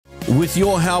With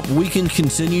your help, we can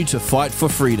continue to fight for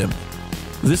freedom.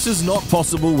 This is not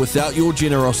possible without your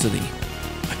generosity.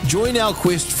 Join our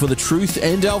quest for the truth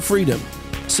and our freedom.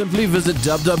 Simply visit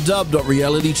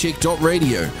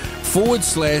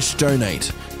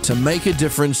www.realitycheck.radio/donate to make a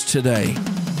difference today.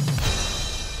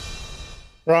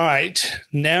 Right,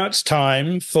 now it's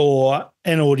time for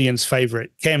an audience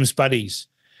favourite, Cam's Buddies.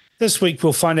 This week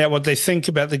we'll find out what they think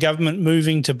about the government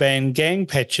moving to ban gang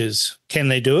patches. Can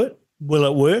they do it? Will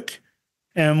it work?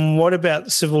 And what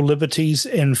about civil liberties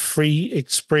and free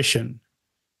expression?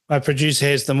 My producer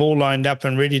has them all lined up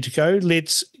and ready to go.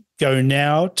 Let's go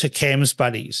now to Cam's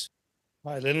Buddies.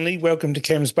 Hi, Lindley. Welcome to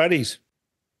Cam's Buddies.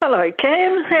 Hello,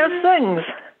 Cam. How's things?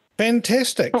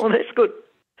 Fantastic. Oh, that's good.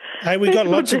 Hey, we got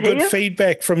lots of good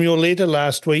feedback from your letter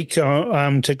last week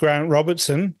to Grant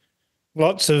Robertson.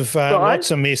 Lots of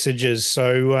messages.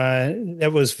 So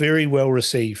that was very well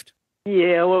received.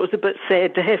 Yeah, well, it was a bit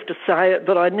sad to have to say it,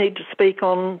 but I need to speak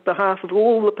on behalf of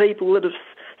all the people that have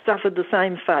suffered the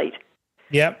same fate.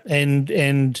 Yep, and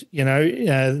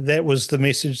that was the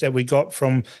message that we got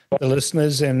from the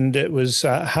listeners, and it was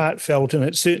heartfelt, and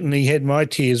it certainly had my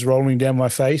tears rolling down my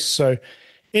face. So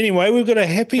anyway, we've got a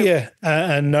happier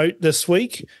note this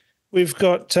week. We've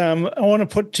got, I want to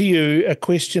put to you a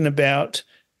question about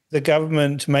the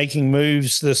government making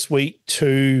moves this week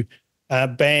to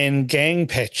ban gang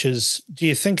patches. Do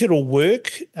you think it'll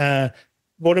work?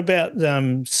 What about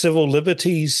civil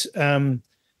liberties,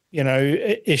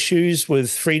 issues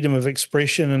with freedom of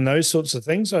expression and those sorts of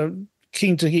things? I'm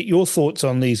keen to get your thoughts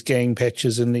on these gang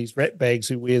patches and these rat bags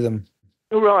who wear them.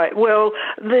 Right. Well,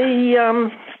 the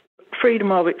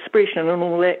freedom of expression and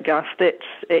all that guff, that's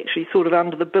actually sort of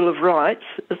under the Bill of Rights,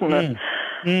 isn't it?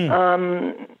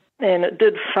 And it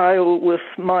did fail with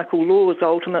Michael Laws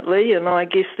ultimately, and I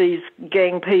guess these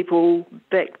gang people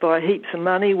backed by heaps of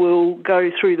money will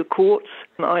go through the courts.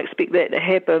 I expect that to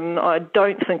happen. I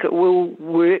don't think it will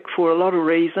work for a lot of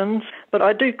reasons, but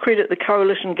I do credit the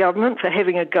coalition government for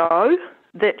having a go.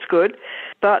 That's good.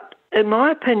 But in my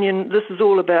opinion, this is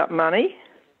all about money.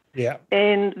 Yeah.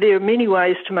 And there are many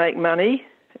ways to make money,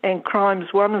 and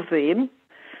crime's one of them.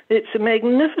 It's a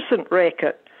magnificent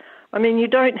racket. I mean, you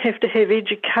don't have to have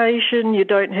education, you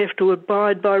don't have to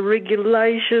abide by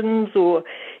regulations or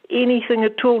anything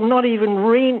at all, not even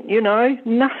rent,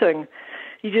 nothing.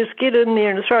 You just get in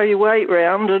there and throw your weight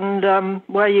round and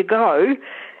away you go.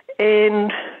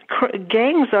 And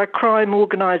gangs are crime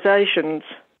organisations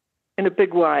in a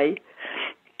big way.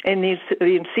 And the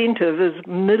incentive is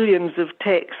millions of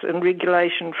tax and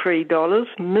regulation-free dollars,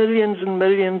 millions and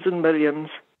millions and millions.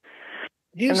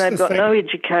 And they've got no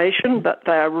education, but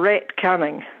they are rat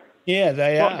cunning. Yeah,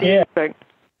 they are. What do you think?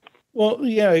 Well,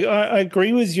 yeah, I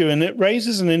agree with you, and it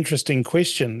raises an interesting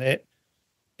question that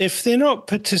if they're not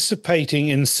participating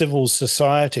in civil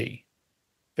society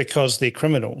because they're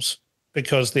criminals,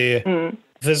 because they're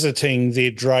visiting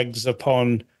their drugs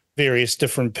upon various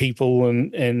different people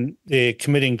and they're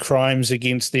committing crimes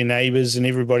against their neighbours and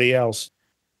everybody else,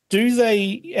 do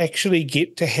they actually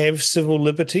get to have civil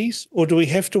liberties, or do we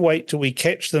have to wait till we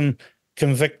catch them,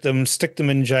 convict them, stick them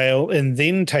in jail, and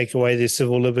then take away their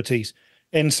civil liberties?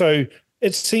 And so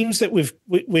it seems that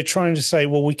we're trying to say,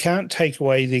 well, we can't take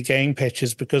away their gang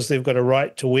patches because they've got a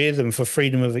right to wear them for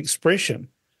freedom of expression.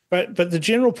 But the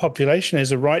general population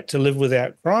has a right to live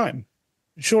without crime.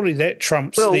 Surely that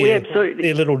trumps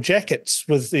their little jackets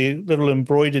with their little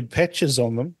embroidered patches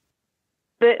on them.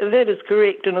 That is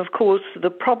correct, and of course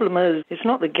the problem is it's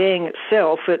not the gang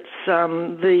itself, it's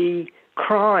the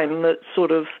crime that sort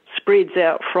of spreads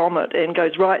out from it and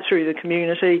goes right through the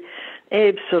community.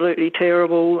 Absolutely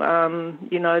terrible. The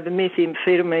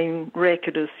methamphetamine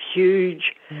racket is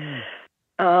huge,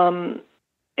 and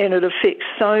it affects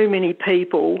so many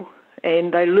people,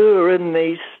 and they lure in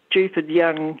these stupid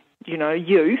young,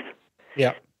 youth.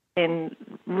 Yeah. And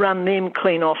run them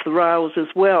clean off the rails as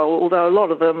well, although a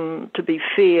lot of them, to be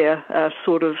fair, are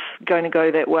sort of going to go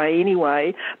that way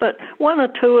anyway. But one or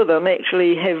two of them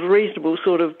actually have reasonable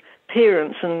sort of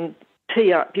parents and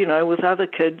tee up, with other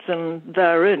kids, and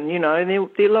they're in,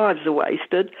 their lives are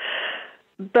wasted.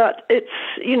 But it's,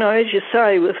 as you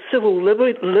say, with civil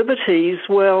liberties,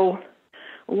 well,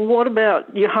 what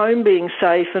about your home being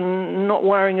safe and not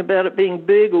worrying about it being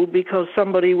burgled because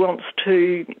somebody wants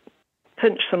to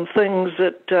pinch some things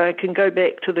that can go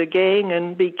back to the gang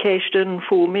and be cashed in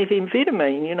for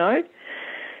methamphetamine,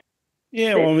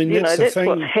 Yeah, well, I mean, that's the thing.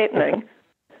 What's happening.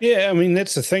 Yeah, I mean,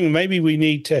 that's the thing. Maybe we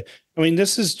need to,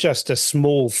 this is just a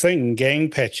small thing, gang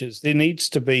patches. There needs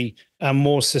to be a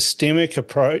more systemic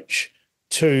approach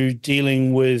to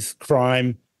dealing with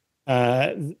crime.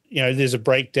 There's a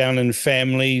breakdown in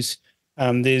families.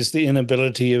 There's the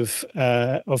inability of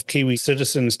Kiwi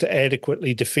citizens to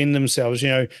adequately defend themselves.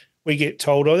 We get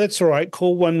told, "Oh, that's all right,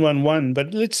 call 111."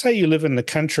 But let's say you live in the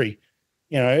country,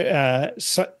 out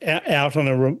on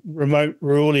a remote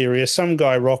rural area. Some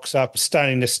guy rocks up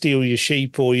starting to steal your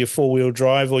sheep or your four-wheel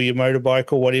drive or your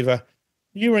motorbike or whatever.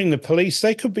 You ring the police;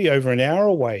 they could be over an hour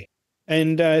away,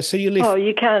 and so you left. Oh,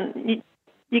 you can't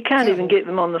even get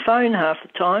them on the phone half the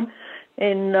time.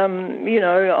 And,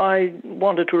 I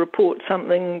wanted to report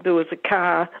something. There was a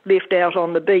car left out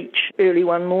on the beach early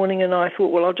one morning, and I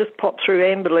thought, well, I'll just pop through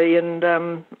Amberley, and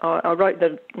I wrote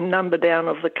the number down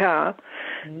of the car.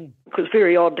 It was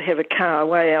very odd to have a car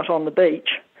way out on the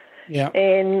beach. Yeah.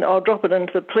 And I'll drop it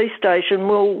into the police station.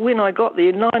 Well, when I got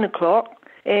there, 9 o'clock,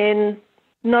 and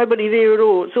nobody there at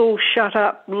all. It's all shut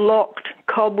up, locked,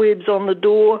 cobwebs on the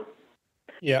door.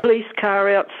 Yeah. Police car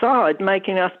outside,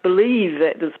 making us believe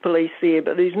that there's police there,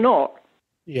 but there's not.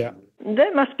 Yeah.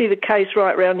 That must be the case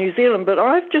right around New Zealand, but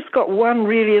I've just got one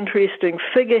really interesting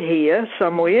figure here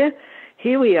somewhere.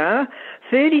 Here we are,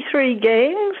 33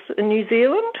 gangs in New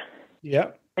Zealand.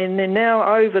 Yeah. And they're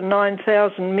now over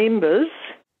 9,000 members.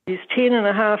 There's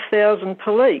 10,500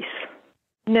 police.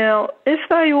 Now, if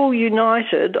they all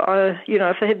united,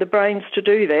 if they had the brains to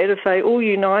do that, if they all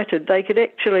united, they could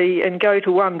actually, and go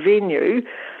to one venue,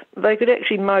 they could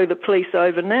actually mow the police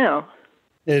over now.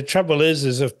 The trouble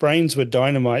is if brains were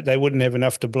dynamite, they wouldn't have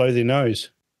enough to blow their nose.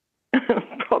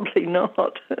 Probably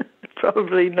not.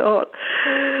 Probably not.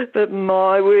 But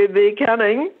my word, they're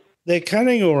cunning. They're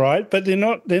cunning, all right, but they're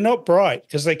not bright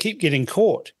because they keep getting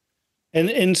caught.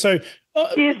 And so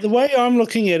Yes. the way I'm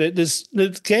looking at it is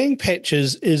the gang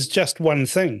patches is just one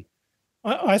thing.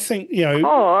 I think,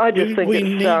 I just think we it's,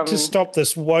 need to stop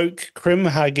this woke crim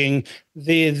hugging.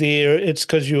 There. It's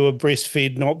because you were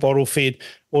breastfed, not bottle fed,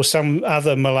 or some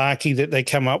other malarkey that they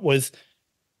come up with.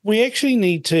 We actually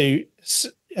need to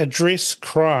address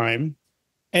crime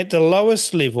at the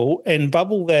lowest level and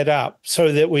bubble that up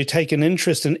so that we take an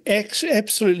interest in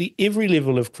absolutely every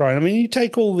level of crime. I mean, you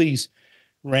take all these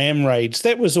ram raids,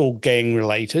 that was all gang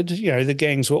related. The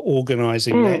gangs were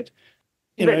organising that.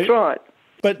 That's right.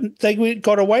 But they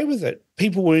got away with it.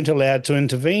 People weren't allowed to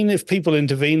intervene. If people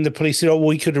intervened, the police said, "Oh,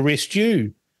 we could arrest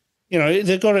you."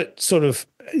 They got it sort of,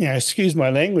 excuse my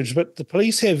language, but the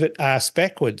police have it ass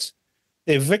backwards.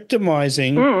 They're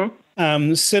victimising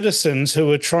citizens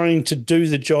who are trying to do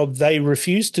the job they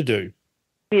refuse to do.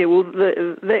 Yeah, well,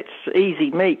 that's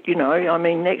easy meat, I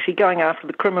mean, actually going after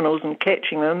the criminals and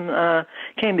catching them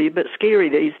can be a bit scary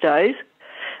these days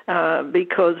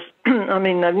because, I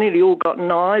mean, they've nearly all got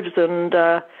knives and,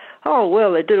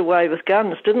 they did away with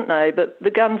guns, didn't they? But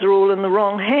the guns are all in the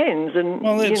wrong hands. And,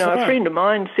 right. A friend of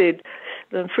mine said,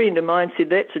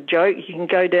 that's a joke. You can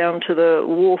go down to the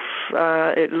wharf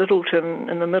at Littleton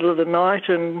in the middle of the night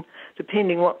and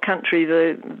depending what country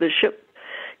the ship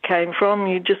came from,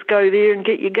 you just go there and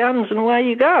get your guns and away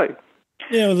you go.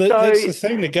 Yeah, that's the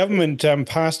thing. The government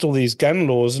passed all these gun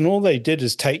laws and all they did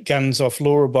is take guns off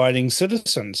law-abiding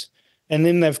citizens. And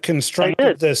then they've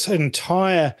constructed this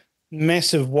entire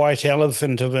massive white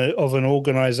elephant of an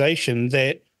organisation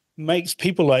that makes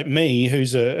people like me,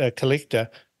 who's a collector,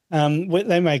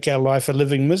 they make our life a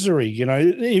living misery.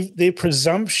 Their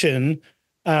presumption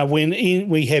when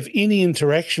we have any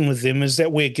interaction with them is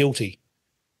that we're guilty.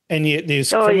 And yet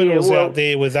there's criminals out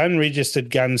there with unregistered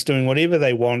guns doing whatever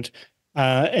they want,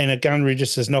 and a gun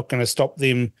register is not going to stop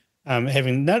them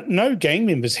having no gang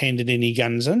members handed any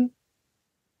guns in.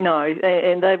 No,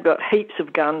 and they've got heaps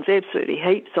of guns, absolutely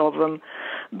heaps of them.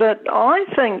 But I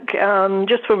think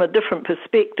just from a different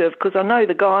perspective, because I know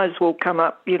the guys will come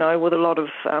up, with a lot of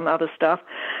other stuff,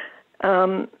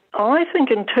 I think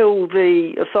until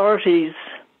the authorities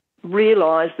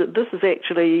realise that this is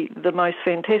actually the most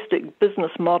fantastic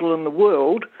business model in the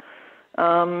world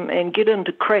and get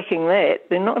into cracking that,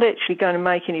 they're not actually going to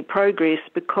make any progress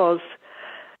because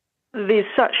there's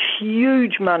such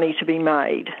huge money to be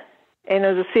made. And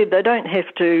as I said, they don't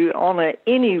have to honour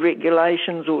any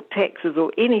regulations or taxes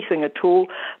or anything at all.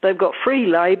 They've got free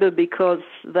labour because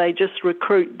they just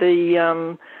recruit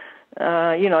the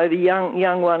the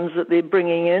young ones that they're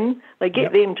bringing in. They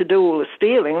get them to do all the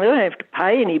stealing. They don't have to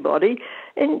pay anybody.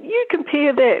 And you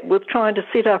compare that with trying to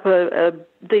set up a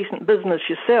decent business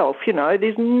yourself,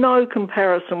 there's no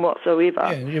comparison whatsoever.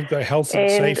 Yeah, you've got health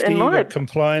and safety, you've got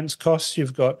compliance costs,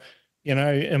 you've got,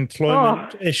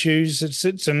 employment issues.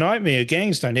 It's a nightmare.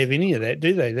 Gangs don't have any of that,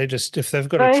 do they? They just, if they've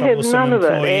got a troublesome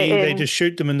employee, they just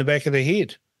shoot them in the back of the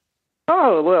head.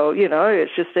 Oh, well,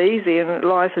 it's just easy and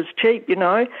life is cheap,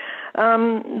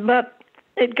 But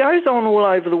it goes on all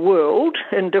over the world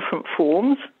in different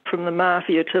forms, from the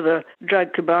mafia to the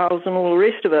drug cabals and all the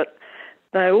rest of it.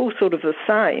 they're all sort of the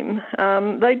same.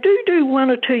 They do one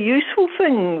or two useful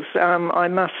things, I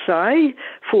must say,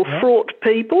 for fraught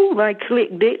people. They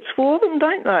collect debts for them,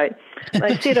 don't they?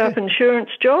 They set up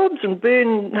insurance jobs and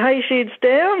burn hay sheds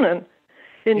down and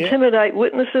intimidate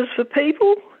witnesses for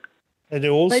people. They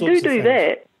do all sorts of things. They do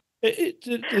that.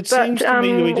 It seems to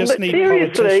me we just need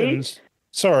politicians.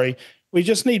 Sorry, we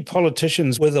just need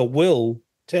politicians with a will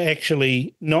to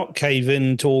actually not cave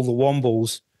in to all the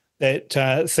wombles that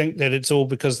think that it's all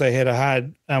because they had a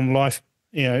hard life,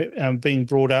 being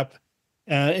brought up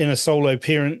in a solo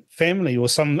parent family or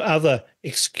some other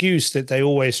excuse that they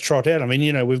always trot out. I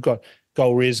mean, we've got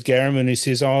Golrez Garriman who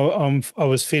says, I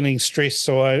was feeling stressed,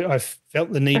 so I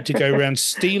felt the need to go around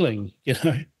stealing,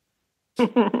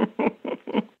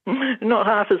 Not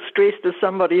half as stressed as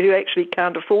somebody who actually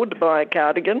can't afford to buy a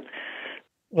cardigan.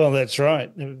 Well, that's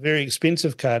right. A very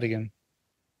expensive cardigan.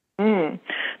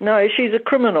 No, she's a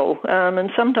criminal, and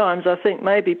sometimes I think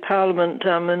maybe Parliament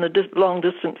in the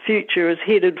long-distant future is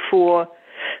headed for,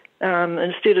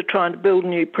 instead of trying to build a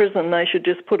new prison, they should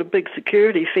just put a big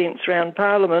security fence around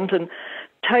Parliament and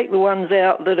take the ones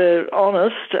out that are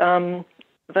honest.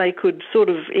 They could sort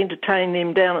of entertain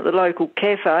them down at the local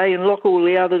cafe and lock all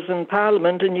the others in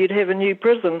Parliament, and you'd have a new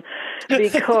prison.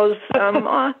 Because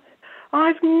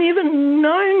I've never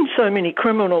known so many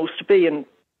criminals to be in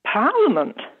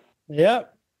Parliament. Yeah,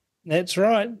 that's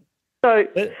right. So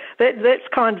that's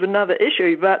kind of another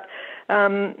issue. But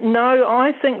no,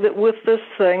 I think that with this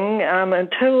thing,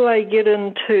 until they get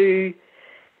into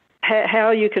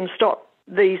how you can stop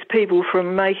these people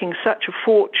from making such a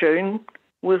fortune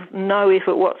with no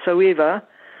effort whatsoever,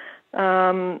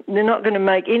 they're not going to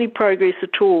make any progress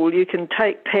at all. You can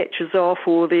take patches off,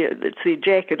 or it's their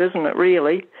jacket, isn't it,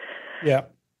 really? Yeah.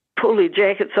 Pull their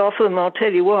jackets off them. I'll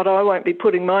tell you what, I won't be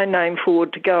putting my name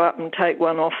forward to go up and take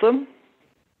one off them.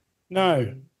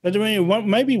 No. But I mean,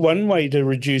 maybe one way to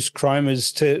reduce crime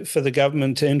is for the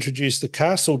government to introduce the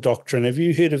castle doctrine. Have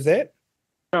you heard of that?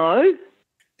 No.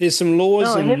 There's some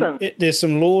laws. No, I haven't. There's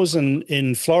some laws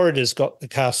in Florida's got the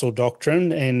castle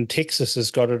doctrine, and Texas has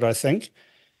got it, I think.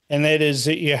 And that is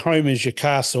that your home is your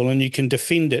castle, and you can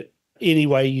defend it any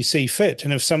way you see fit.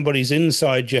 And if somebody's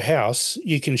inside your house,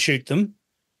 you can shoot them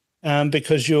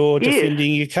because you're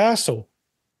defending your castle.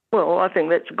 Well, I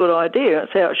think that's a good idea.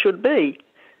 That's how it should be.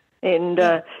 And,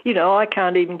 I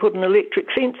can't even put an electric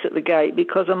fence at the gate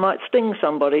because I might sting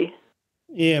somebody.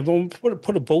 Yeah, well,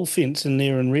 put a bull fence in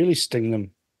there and really sting them.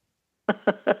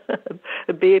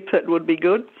 A bear pit would be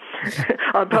good.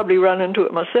 I'd probably run into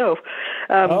it myself.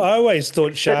 I always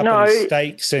thought sharpened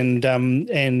stakes and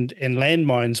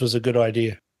landmines was a good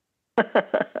idea.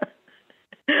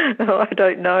 I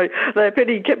don't know. They're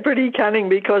pretty cunning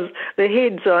because the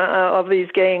heads of these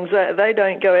gangs, they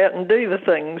don't go out and do the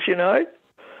things,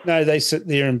 No, they sit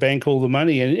there and bank all the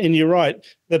money. And you're right.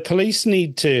 The police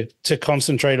need to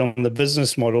concentrate on the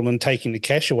business model and taking the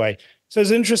cash away. So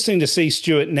it's interesting to see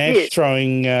Stuart Nash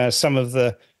throwing some of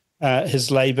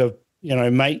his Labor,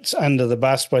 mates under the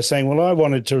bus by saying, well, I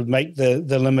wanted to make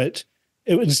the limit.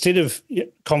 Instead of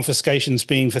confiscations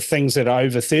being for things that are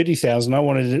over $30,000, I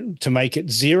wanted to make it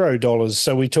 $0.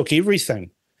 So we took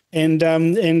everything. And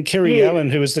Kerry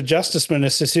Allen, who was the Justice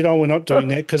Minister, said, we're not doing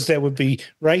that because that would be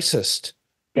racist.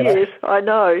 Yes, I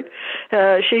know.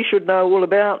 She should know all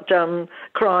about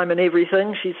crime and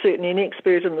everything. She's certainly an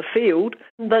expert in the field.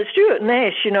 But Stuart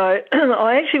Nash, like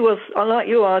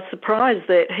you, I was surprised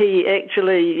that he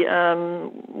actually,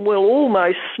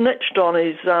 almost snitched on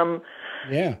his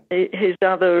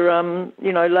other,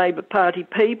 Labor Party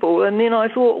people. And then I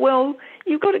thought, well,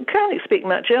 can't expect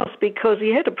much else because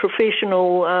he had a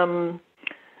professional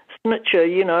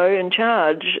snitcher, in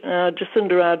charge,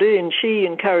 Jacinda Ardern. She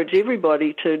encouraged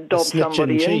everybody to dob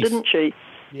somebody in, didn't she?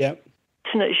 Yep.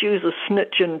 She was a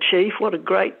snitch in chief. What a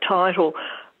great title.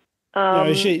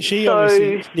 She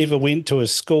obviously never went to a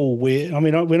school where,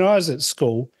 when I was at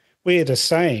school, we had a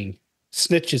saying,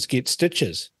 snitches get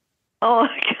stitches. Oh,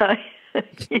 okay.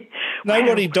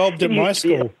 Nobody dobbed at my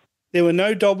school. There were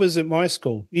no dobbers at my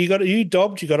school. You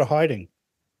dobbed, you got a hiding.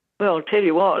 Well, I'll tell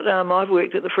you what, I've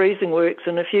worked at the freezing works,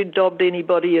 and if you dobbed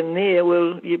anybody in there,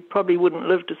 well, you probably wouldn't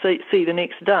live to see the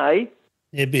next day.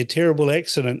 There'd be a terrible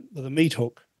accident with a meat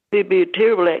hook. There'd be a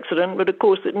terrible accident, but of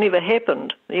course it never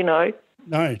happened, No,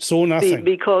 saw nothing.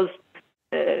 Because,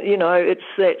 it's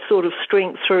that sort of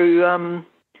strength through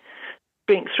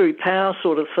power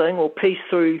sort of thing, or peace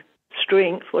through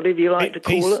strength, whatever you like to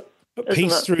call it.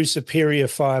 Peace through superior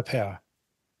firepower.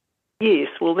 Yes,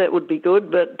 well, that would be good,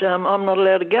 but I'm not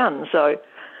allowed a gun, so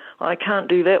I can't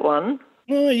do that one.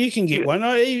 Well, you can get one.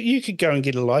 You could go and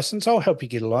get a license. I'll help you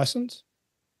get a license.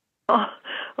 Oh,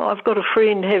 I've got a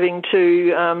friend having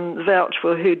to vouch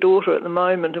for her daughter at the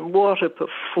moment, and what a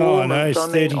performance. Oh, no, it's I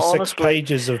mean, 36 honestly.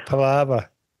 pages of palaver.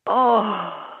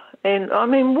 Oh, and I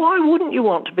mean, why wouldn't you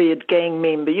want to be a gang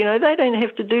member? You know, they don't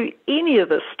have to do any of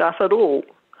this stuff at all.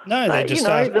 No, they just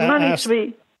the money's to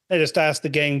be... They just ask the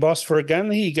gang boss for a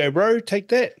gun. Here you go, bro, take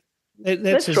that.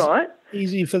 That's right.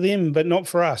 Easy for them, but not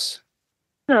for us.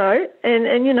 No,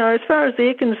 and you know, as far as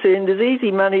they're concerned, there's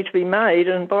easy money to be made,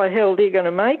 and by hell, they're going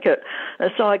to make it.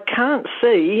 So I can't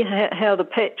see how the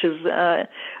patches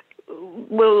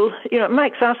will, you know, it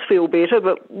makes us feel better,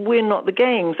 but we're not the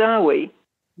gangs, are we?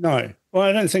 No. Well,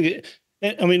 I don't think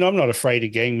I mean, I'm not afraid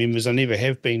of gang members. I never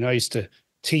have been. I used to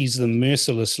tease them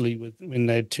mercilessly when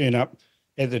they'd turn up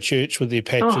at the church with their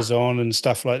patches on and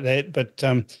stuff like that. But,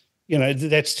 you know,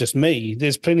 that's just me.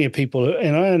 There's plenty of people,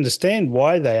 and I understand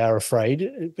why they are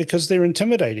afraid, because they're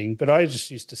intimidating. But I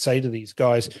just used to say to these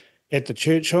guys at the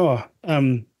church,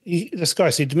 this guy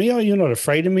said to me, you're not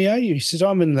afraid of me, are you? He said,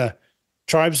 I'm in the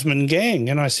tribesman gang.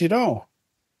 And I said, oh,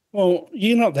 well,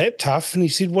 you're not that tough. And he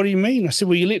said, what do you mean? I said,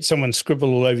 well, you let someone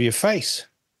scribble all over your face.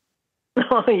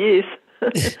 Oh, yes.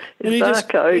 And he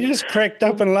just cracked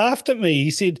up and laughed at me.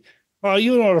 He said, oh,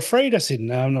 you're not afraid? I said,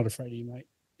 no, I'm not afraid of you, mate.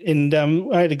 And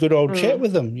I had a good old chat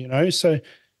with them, you know. So,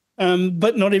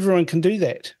 but not everyone can do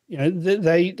that. You know,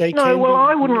 they can. No, well,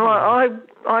 I wouldn't like.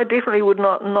 I definitely would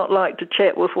not like to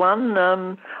chat with one.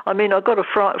 I mean, I got a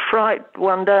fright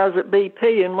one day. I was at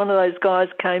BP, and one of those guys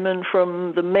came in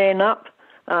from the Man Up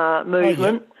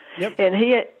movement. Yep. And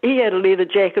he had a leather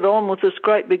jacket on with this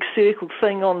great big circle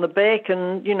thing on the back,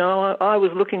 and you know, I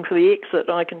was looking for the exit,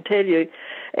 I can tell you,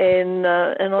 and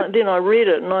then I read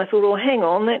it and I thought, oh, hang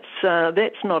on,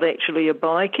 that's not actually a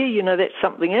bikie, you know, that's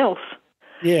something else.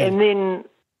 Yeah. And then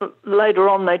later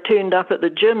on, they turned up at the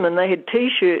gym and they had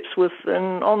T-shirts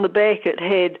and on the back it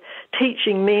had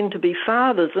 "Teaching Men to be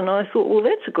Fathers," and I thought, well,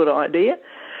 that's a good idea.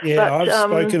 Yeah, but, I've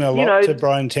spoken a lot to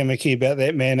Brian Tamaki about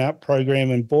that Man Up program,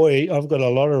 and boy, I've got a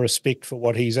lot of respect for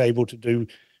what he's able to do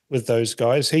with those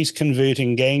guys. He's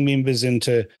converting gang members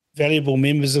into valuable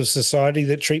members of society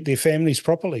that treat their families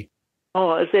properly.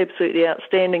 Oh, it's absolutely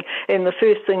outstanding. And the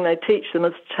first thing they teach them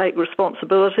is to take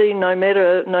responsibility, no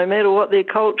matter what their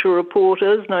culture report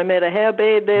is, no matter how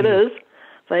bad that is.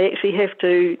 They actually have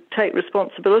to take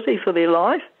responsibility for their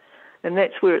life, and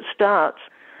that's where it starts.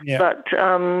 Yeah.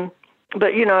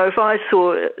 But you know, if I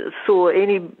saw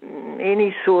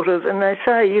any sort of, and they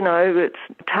say, you know, it's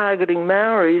targeting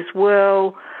Maoris.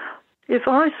 Well, if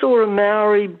I saw a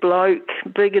Maori bloke,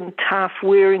 big and tough,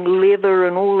 wearing leather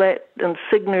and all that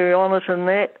insignia on it and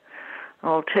that,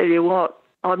 I'll tell you what,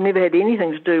 I've never had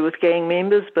anything to do with gang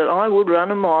members, but I would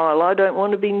run a mile. I don't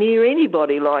want to be near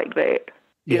anybody like that,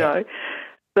 you know.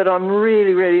 But I'm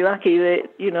really, really lucky that,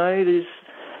 you know, there's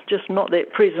just not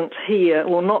that presence here,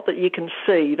 or not that you can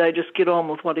see. They just get on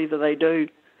with whatever they do.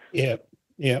 Yeah,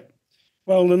 yeah.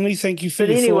 Well, Lindley, thank you for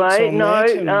your thoughts on that.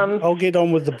 And I'll get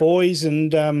on with the boys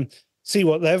and see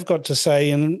what they've got to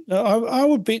say. And I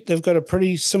would bet they've got a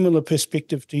pretty similar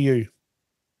perspective to you.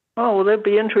 Oh, well, that'd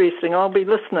be interesting. I'll be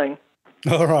listening.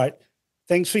 All right.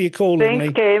 Thanks for your call,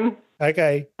 Lindley. Thanks, Cam.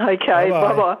 Okay. Okay,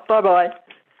 bye-bye. Bye-bye.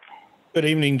 Good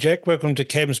evening, Jack. Welcome to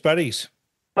Cam's Buddies.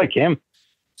 Hi, Cam.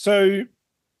 So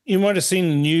you might have seen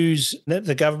the news that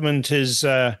the government is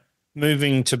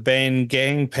moving to ban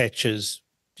gang patches.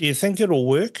 Do you think it'll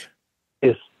work?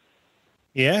 Yes.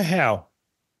 Yeah? How?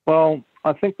 Well,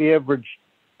 I think the average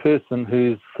person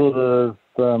who's sort of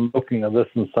looking at this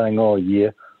and saying, oh, yeah,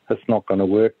 it's not going to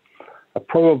work, are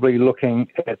probably looking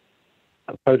at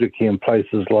Potiki and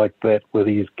places like that where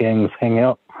these gangs hang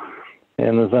out,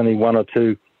 and there's only one or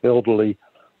two elderly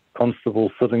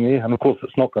constables sitting there, and of course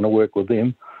it's not going to work with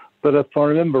them. But if I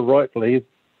remember rightly,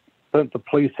 don't the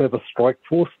police have a strike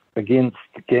force against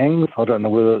gangs? I don't know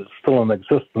whether it's still in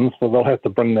existence, but they'll have to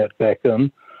bring that back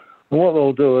in. And what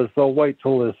they'll do is they'll wait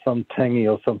till there's some tangy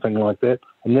or something like that,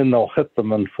 and then they'll hit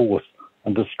them in force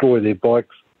and destroy their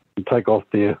bikes and take off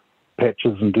their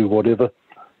patches and do whatever.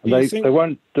 And they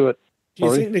won't do it. Do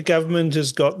you think the government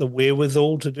has got the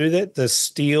wherewithal to do that, the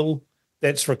steel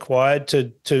that's required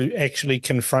to actually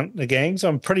confront the gangs?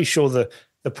 I'm pretty sure the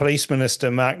police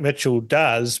minister, Mark Mitchell,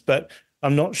 does, but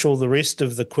I'm not sure the rest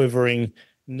of the quivering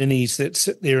ninnies that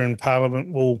sit there in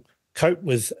Parliament will cope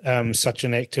with such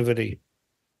an activity.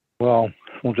 Well,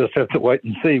 we'll just have to wait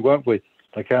and see, won't we?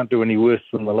 They can't do any worse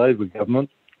than the Labor government.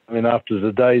 I mean, after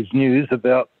today's news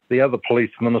about the other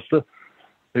police minister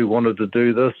who wanted to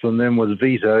do this and then was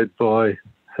vetoed by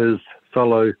his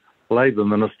fellow Labor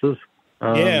ministers.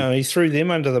 He threw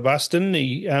them under the bus, didn't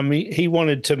he? He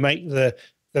wanted to make the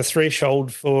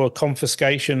threshold for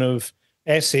confiscation of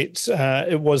assets,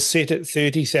 it was set at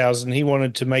 30,000. He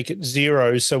wanted to make it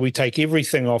zero, so we take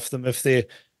everything off them if they're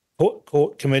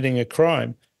caught committing a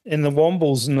crime. And the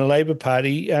Wombles and the Labor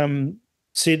Party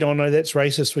said, "Oh no, that's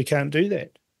racist. We can't do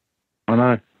that." I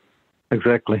know,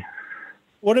 exactly.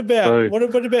 What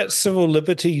about civil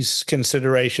liberties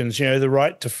considerations? You know, the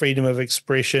right to freedom of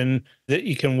expression, that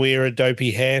you can wear a dopey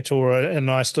hat or a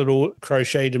nice little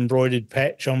crocheted embroidered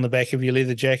patch on the back of your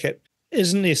leather jacket.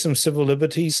 Isn't there some civil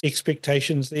liberties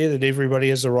expectations there that everybody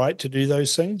has a right to do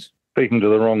those things? Speaking to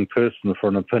the wrong person for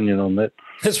an opinion on that.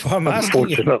 That's why I'm asking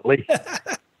you. Unfortunately.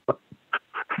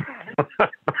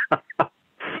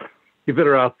 You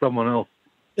better ask someone else.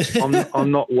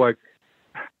 I'm not woke.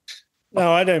 No,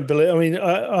 I don't believe. I mean,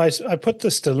 I put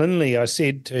this to Lindley. I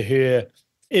said to her,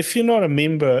 if you're not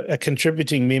a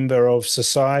contributing member of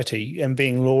society and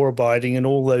being law-abiding and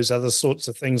all those other sorts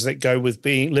of things that go with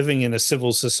living in a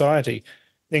civil society,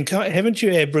 then haven't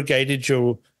you abrogated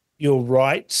your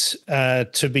rights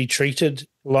to be treated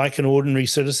like an ordinary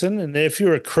citizen? And if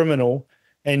you're a criminal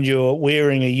and you're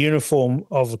wearing a uniform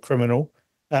of a criminal,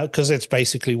 because that's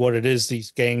basically what it is,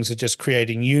 these gangs are just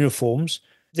creating uniforms.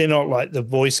 They're not like the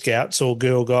Boy Scouts or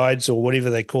Girl Guides or whatever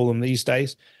they call them these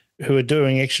days, who are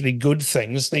doing actually good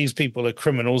things. These people are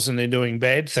criminals and they're doing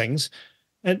bad things.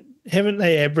 And haven't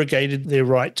they abrogated their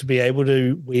right to be able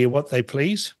to wear what they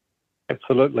please?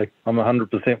 Absolutely. I'm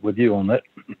 100% with you on that.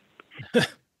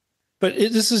 But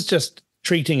this is just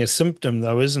treating a symptom,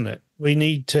 though, isn't it? We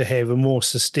need to have a more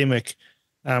systemic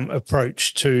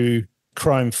approach to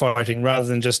crime fighting rather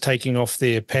than just taking off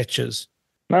their patches.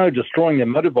 No, destroying their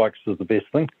motorbikes is the best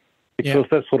thing, because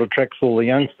that's what attracts all the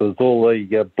youngsters, all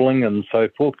the bling and so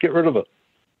forth. Get rid of it.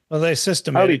 Well, they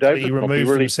systematically remove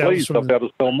themselves from... They'll be able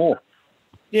to sell more.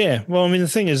 Yeah, well, I mean, the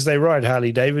thing is they ride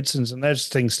Harley-Davidsons and those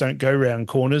things don't go round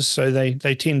corners, so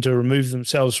they tend to remove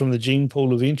themselves from the gene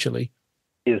pool eventually.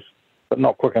 Yes, but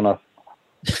not quick enough.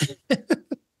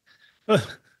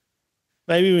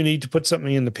 Maybe we need to put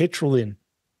something in the petrol then.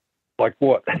 Like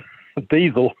what?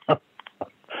 Diesel?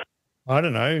 I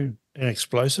don't know, an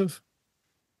explosive?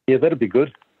 Yeah, that'd be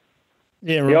good.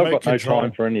 Yeah, I've got no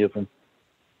time for any of them.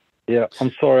 Yeah,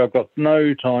 I'm sorry, I've got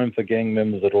no time for gang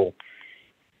members at all.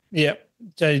 Yeah,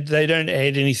 they don't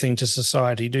add anything to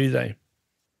society, do they?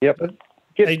 Yep.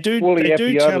 They do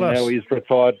tell us. Now he's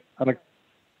retired.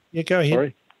 Yeah, go ahead.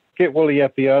 Sorry. Get Willie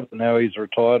Appiato now he's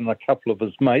retired and a couple of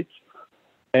his mates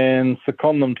and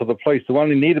second them to the police. We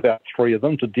only need about 3 of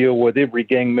them to deal with every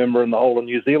gang member in the whole of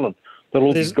New Zealand. They'll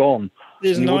all be gone.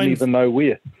 You wouldn't even know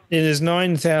where. Yeah, there's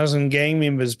 9,000 gang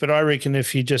members, but I reckon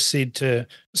if you just said to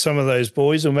some of those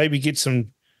boys, or maybe get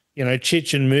some,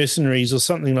 Chechen mercenaries or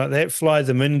something like that, fly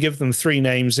them in, give them 3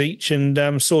 names each,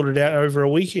 and sort it out over a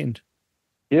weekend.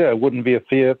 Yeah, it wouldn't be a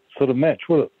fair sort of match,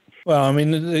 would it? Well, I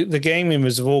mean, the gang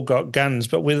members have all got guns,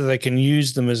 but whether they can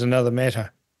use them is another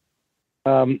matter.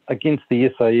 Against the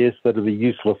SAS, that'd be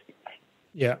useless.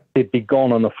 Yeah. They'd be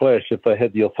gone in a flash if they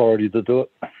had the authority to do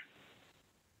it.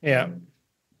 Yeah.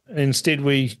 Instead,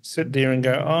 we sit there and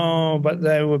go, oh, but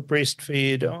they were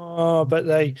breastfed. Oh, but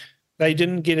they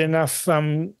didn't get enough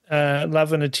love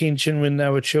and attention when they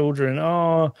were children.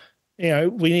 Oh,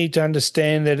 we need to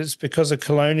understand that it's because of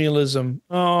colonialism.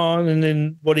 Oh, and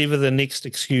then whatever the next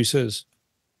excuse is.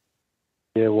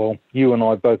 Yeah, well, you and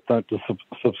I both don't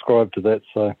subscribe to that,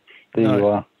 so there you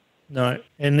are. No,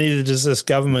 and neither does this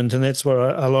government, and that's what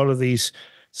a lot of these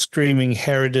screaming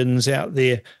harridans out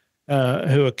there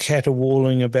who are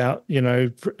caterwauling about,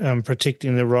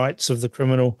 protecting the rights of the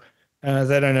criminal.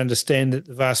 They don't understand that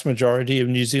the vast majority of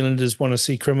New Zealanders want to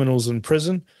see criminals in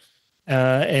prison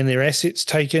and their assets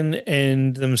taken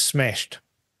and them smashed.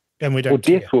 And we don't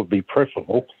care. Death would be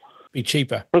preferable. Be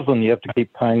cheaper. Prison, you have to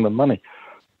keep paying them money.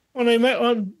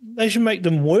 Well, they should make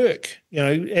them work,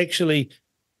 actually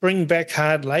bring back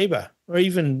hard labour or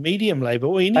even medium labour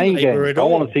or any labour at all.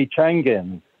 I want to see chain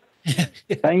gangs.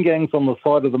 Chain gangs on the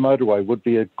side of the motorway would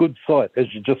be a good sight as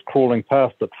you're just crawling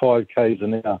past at 5 k's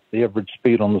an hour, the average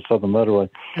speed on the southern motorway.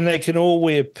 And they can all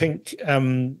wear pink,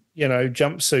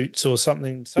 jumpsuits or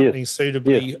something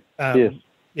suitably,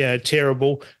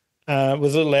 terrible,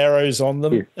 with little arrows on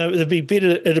them. Yes.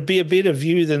 It'd be a better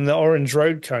view than the orange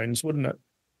road cones, wouldn't it?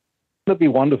 That'd be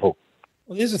wonderful.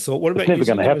 Well, there's a thought. What about it's never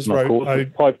going to happen, of course,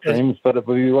 with pipe dreams, but it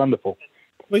would be wonderful.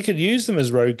 We could use them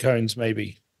as road cones,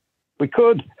 maybe. We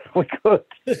could. We'll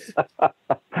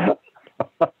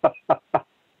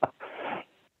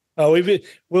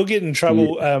get in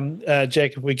trouble,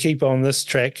 Jack, if we keep on this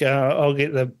track. I'll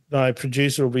get my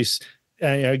producer will be,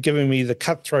 giving me the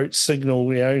cutthroat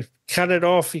signal. Cut it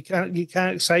off. You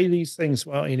can't say these things.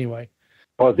 Well, anyway,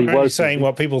 I'm only saying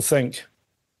what people think.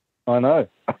 I know,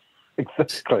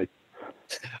 exactly.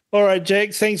 All right,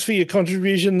 Jack, thanks for your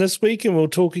contribution this week, and we'll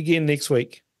talk again next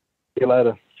week. See you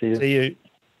later. Cheers. See you.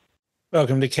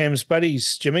 Welcome to Cam's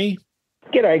Buddies, Jimmy.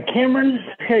 G'day, Cameron.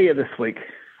 How are you this week?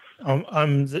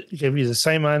 I'm give you the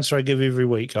same answer I give every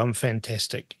week. I'm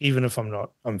fantastic. Even if I'm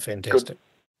not, I'm fantastic.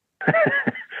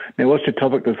 Now, what's your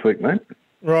topic this week, mate?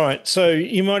 Right. So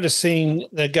you might have seen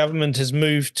the government has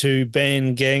moved to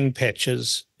ban gang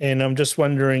patches, and I'm just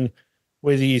wondering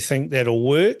whether you think that'll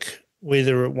work,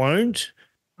 whether it won't.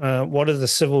 What are the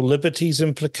civil liberties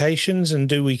implications, and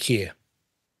do we care?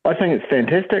 I think it's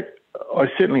fantastic. I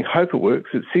certainly hope it works.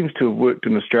 It seems to have worked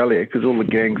in Australia because all the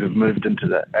gangs have moved into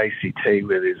the ACT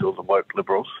where there's all the woke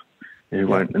liberals who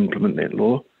won't implement that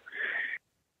law.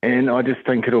 And I just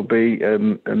think it'll be a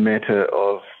matter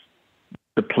of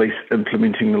the police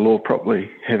implementing the law properly,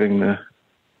 having the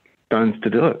stones to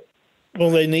do it.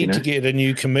 Well, they need to get a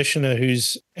new commissioner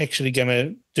who's actually going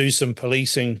to do some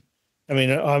policing. I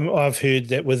mean, I've heard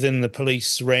that within the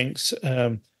police ranks,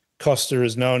 Costa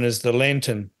is known as the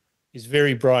lantern. He's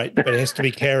very bright, but has to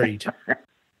be carried.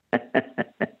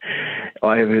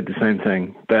 I have heard the same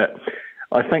thing. But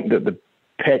I think that the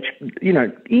patch,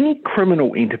 any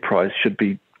criminal enterprise should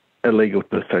be illegal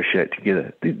to associate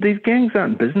together. These gangs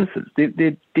aren't businesses.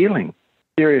 They're dealing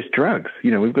serious drugs.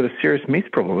 We've got a serious meth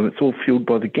problem, and it's all fueled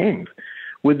by the gangs.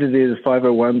 Whether they're the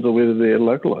 501s or whether they're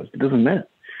localised, it doesn't matter.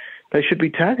 They should be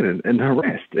targeted and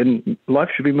harassed, and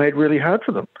life should be made really hard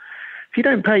for them. If you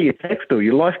don't pay your tax bill,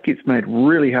 your life gets made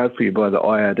really hard for you by the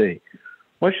IRD.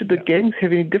 Why should the gangs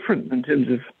have any different in terms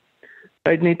of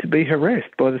they need to be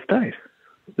harassed by the state?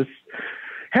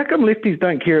 How come lefties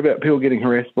don't care about people getting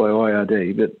harassed by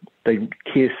IRD, but they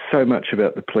care so much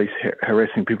about the police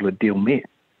harassing people who deal meth?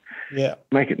 Yeah.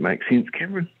 Make it make sense,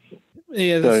 Cameron.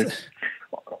 Yeah.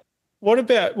 What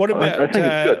about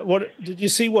what did you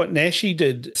see what Nashi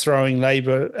did, throwing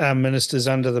Labor ministers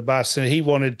under the bus, and he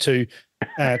wanted to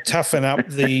toughen up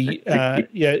the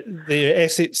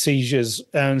asset seizures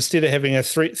instead of having a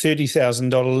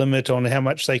 $30,000 limit on how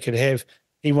much they could have.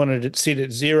 He wanted it set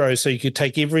at zero so you could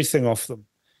take everything off them.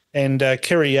 And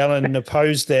Kerry Allen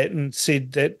opposed that and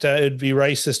said that it'd be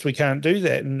racist. We can't do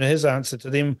that. And his answer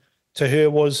to her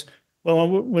was, well,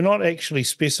 we're not actually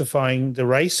specifying the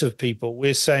race of people.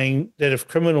 We're saying that if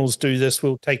criminals do this,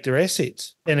 we'll take their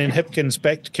assets. And then Hipkins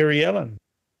backed Kerry Allen.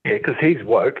 Yeah, because he's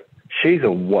woke. She's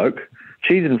a woke.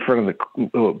 She's in front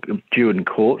of due in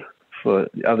court for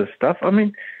other stuff. I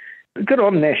mean, good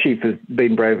on Nashi for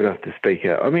being brave enough to speak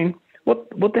out. I mean, what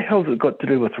the hell's it got to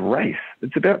do with race?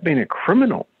 It's about being a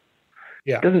criminal.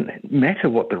 Yeah. It doesn't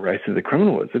matter what the race of the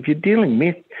criminal is. If you're dealing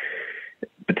meth,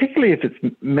 particularly if it's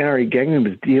married gang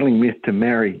members dealing meth to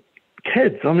marry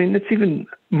kids, I mean, it's even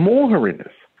more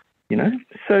horrendous,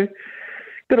 So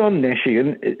good on Nashi,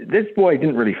 and that's why he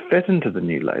didn't really fit into the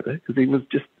new Labor, because he was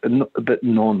just a bit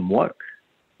non-woke.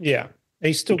 Yeah,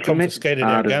 he still confiscated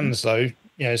our guns, though.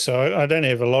 So I don't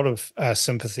have a lot of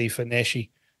sympathy for Nashi,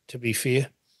 to be fair,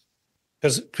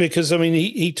 because I mean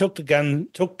he took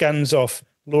guns off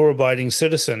law-abiding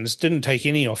citizens, didn't take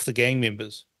any off the gang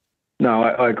members. No,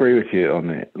 I agree with you on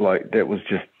that. Like it was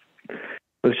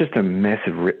just a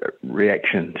massive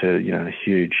reaction to a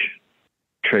huge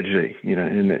tragedy,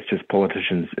 and that's just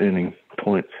politicians earning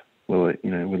points, where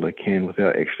they can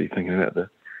without actually thinking about the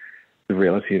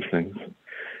reality of things.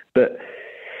 But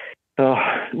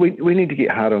we need to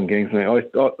get hard on gangs, mate.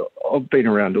 I've been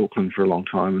around Auckland for a long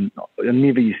time, and I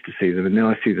never used to see them, and now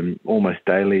I see them almost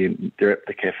daily, and they're at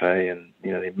the cafe, and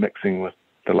they're mixing with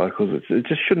the locals. It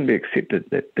just shouldn't be accepted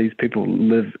that these people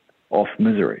live off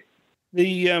misery.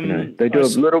 They do a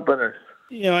little bit of.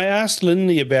 I asked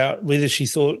Lindy about whether she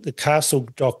thought the castle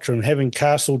doctrine, having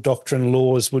castle doctrine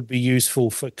laws, would be useful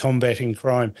for combating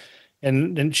crime,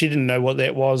 and she didn't know what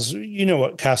that was. You know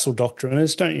what castle doctrine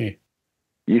is, don't you?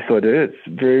 Yes, I do. It's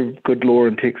very good law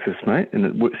in Texas, mate, and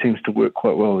it seems to work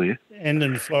quite well there. And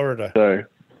in Florida. So,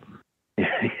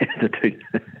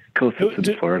 of course it's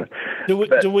in Florida.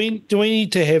 Do we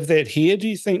need to have that here? Do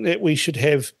you think that we should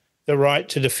have the right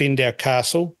to defend our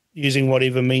castle using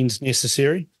whatever means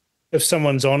necessary? If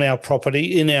someone's on our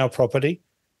property, in our property,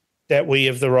 that we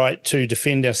have the right to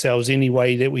defend ourselves any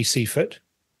way that we see fit?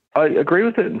 I agree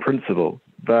with it in principle,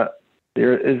 but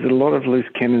there is a lot of loose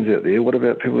cannons out there. What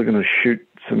about people who are going to shoot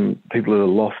some people that are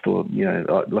lost, or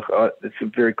it's a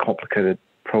very complicated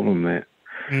problem there.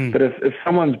 But if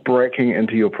someone's breaking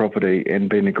into your property and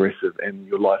being aggressive and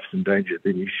your life's in danger,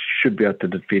 then you should be able to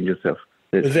defend yourself.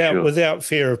 Without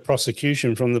fear of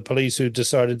prosecution from the police, who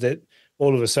decided that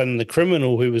all of a sudden the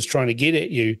criminal who was trying to get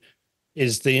at you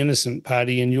is the innocent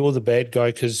party and you're the bad guy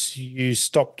because you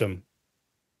stopped him.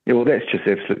 Yeah, well, that's just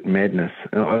absolute madness.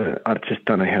 I just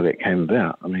don't know how that came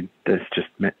about. I mean, that's just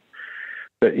mad.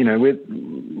 But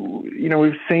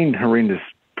we've seen horrendous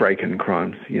break-in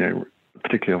crimes.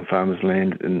 Particularly on farmers'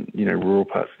 land in rural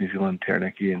parts of New Zealand,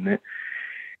 Taranaki, and that.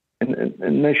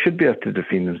 And they should be able to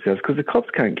defend themselves because the cops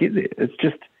can't get there. It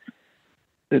just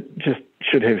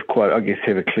should have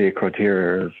have a clear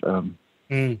criteria of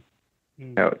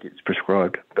how it gets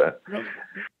prescribed. But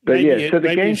maybe so the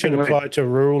maybe game you should apply to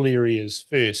rural areas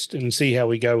first and see how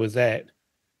we go with that.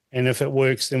 And if it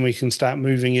works, then we can start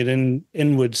moving it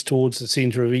inwards towards the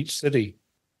centre of each city.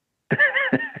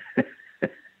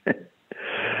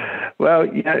 Well,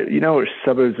 which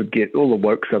suburbs would get, all the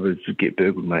woke suburbs would get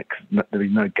burgled, mate, because there'd be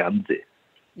no guns there.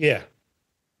 Yeah.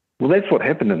 Well, that's what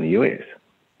happened in the US.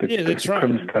 That's right.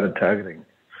 Criminals started targeting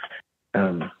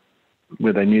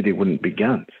where they knew there wouldn't be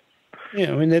guns.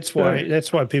 Yeah, I mean, that's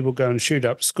why people go and shoot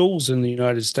up schools in the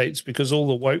United States, because all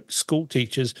the woke school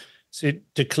teachers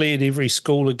declared every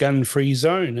school a gun-free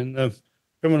zone, and the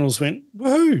criminals went,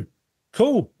 woohoo,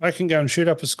 cool, I can go and shoot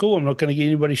up a school. I'm not going to get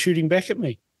anybody shooting back at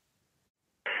me.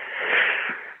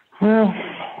 Well,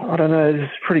 I don't know.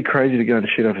 It's pretty crazy to go and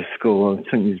shoot up a school. I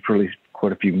think there's probably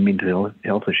quite a few mental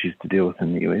health issues to deal with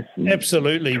in the US.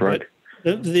 Absolutely, but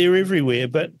they're everywhere.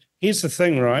 But here's the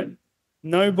thing, right?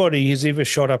 Nobody has ever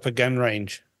shot up a gun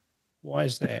range. Why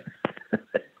is that?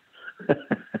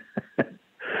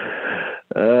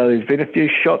 There's been a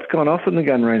few shots gone off in the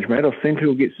gun range, mate. I've seen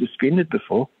people get suspended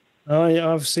before. Oh,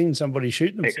 yeah, I've seen somebody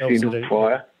shoot themselves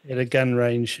at a gun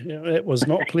range. It was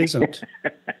not pleasant.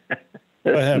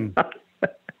 For him.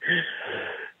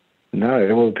 No,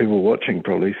 there were people watching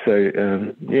probably. So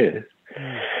yeah.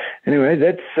 Anyway,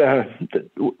 that's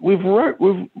we've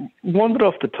wandered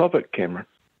off the topic, Cameron.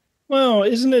 Well,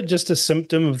 isn't it just a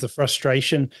symptom of the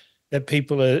frustration that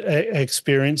people are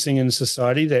experiencing in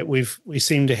society, that we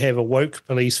seem to have a woke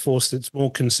police force that's more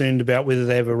concerned about whether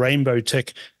they have a rainbow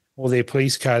tick or their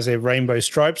police cars have rainbow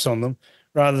stripes on them,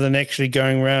 rather than actually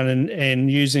going around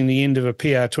and using the end of a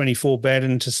PR24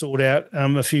 baton to sort out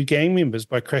a few gang members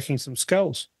by cracking some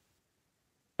skulls.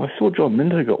 I saw John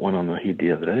Minto got one on the head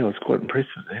the other day. I was quite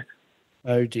impressed with that.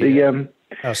 Oh, dear.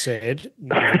 How sad.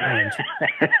 Never mind.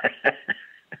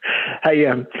 Hey,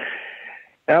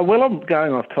 well, I'm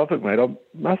going off topic, mate. I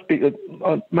must say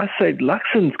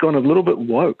Luxon's gone a little bit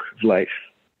woke of late.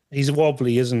 He's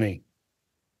wobbly, isn't he?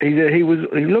 He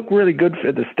looked really good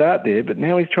at the start there, but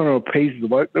now he's trying to appease the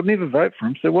woke. They'll never vote for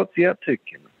him, so what's he up to,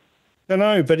 Cameron? I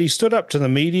know, but he stood up to the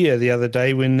media the other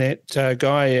day when that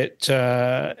guy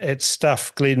at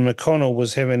Stuff, Glenn McConnell,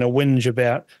 was having a whinge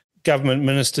about government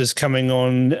ministers coming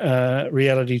on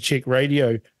reality check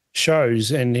radio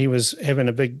shows, and he was having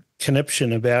a big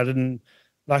conniption about it, and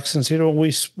Luxon said,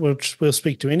 we'll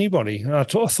speak to anybody. And I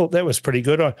thought that was pretty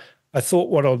good. I thought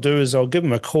what I'll do is I'll give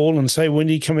him a call and say, when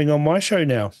are you coming on my show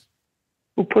now?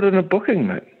 We'll put in a booking,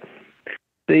 mate.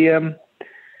 I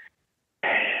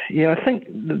think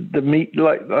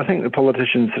I think the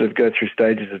politicians sort of go through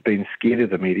stages of being scared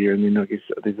of the media, and then I guess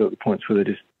there's other points where they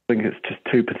just think it's just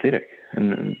too pathetic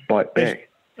and bite back.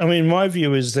 I mean, my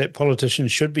view is that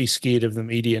politicians should be scared of the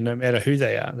media, no matter who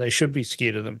they are. They should be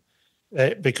scared of them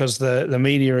because the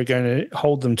media are going to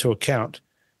hold them to account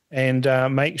and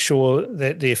make sure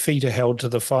that their feet are held to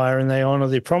the fire and they honour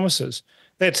their promises.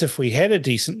 That's if we had a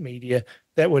decent media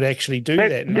that would actually do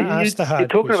that and ask the hard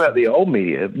questions. You're talking about the old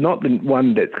media, not the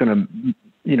one that's going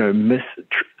to,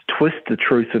 twist the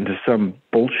truth into some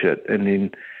bullshit and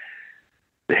then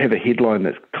have a headline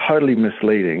that's totally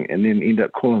misleading and then end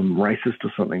up calling them racist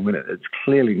or something when it's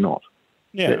clearly not.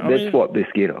 Yeah, that's what they're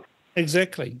scared of.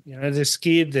 Exactly. They're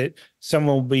scared that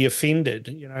someone will be offended.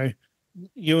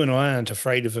 You and I aren't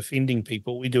afraid of offending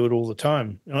people. We do it all the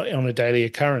time on a daily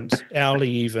occurrence, hourly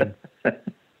even.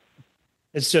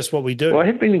 It's just what we do. Well, I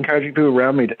have been encouraging people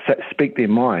around me to speak their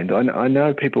mind. I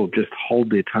know people just hold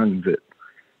their tongues at,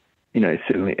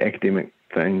 certainly academic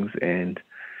things and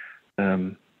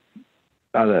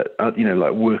other,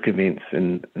 like work events,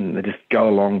 and they just go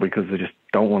along because they just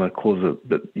don't want to cause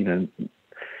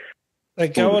they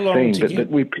go along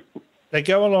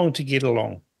to get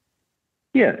along.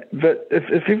 Yeah, but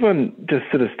if everyone just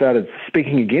sort of started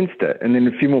speaking against it, and then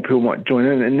a few more people might join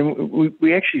in, and then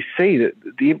we actually see that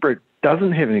the emperor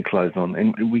doesn't have any clothes on,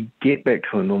 and we get back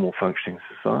to a normal functioning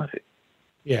society.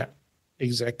 Yeah,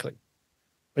 exactly.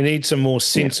 We need some more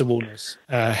sensibleness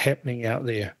happening out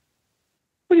there.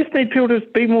 We just need people to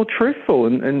be more truthful,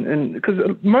 and because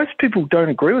most people don't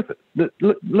agree with it.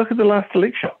 Look at the last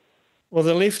election. Well,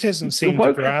 the left hasn't seemed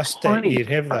to grasp that yet,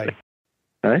 have they?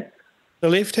 Eh? The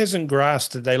left hasn't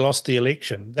grasped that they lost the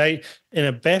election. In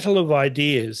a battle of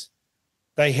ideas,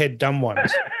 they had dumb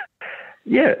ones.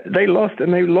 Yeah, they lost,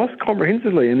 and they lost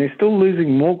comprehensively, and they're still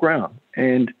losing more ground,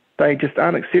 and they just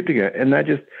aren't accepting it, and they're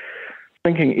just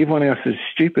thinking everyone else is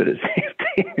stupid.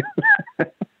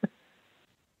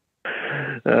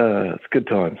 It's good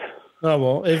times. Oh,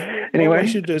 well, anyway.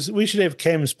 What we should have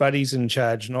Cam's buddies in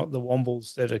charge, not the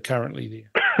Wombles that are currently there.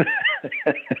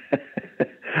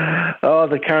 Oh,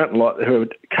 the current lot who are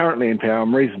currently in power,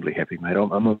 I'm reasonably happy, mate.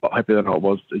 I'm a lot happier than I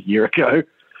was a year ago.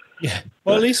 Yeah.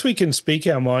 Well, at least we can speak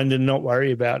our mind and not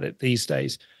worry about it these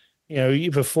days. You know,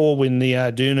 before when the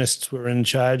Ardenists were in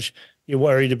charge, you're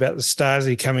worried about the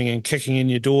Stasi coming and kicking in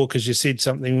your door because you said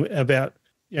something about,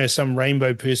 you know, some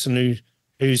rainbow person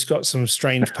who's got some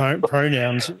strange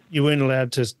pronouns. You weren't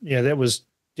allowed to, that was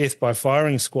death by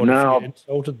firing squad if you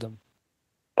insulted them.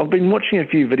 I've been watching a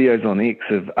few videos on X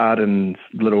of Arden's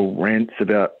little rants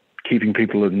about keeping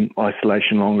people in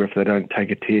isolation longer if they don't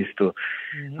take a test. Or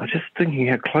I was just thinking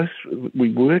how close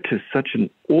we were to such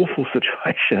an awful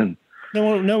situation.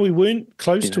 No, we weren't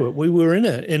close to it. We were in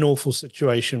an awful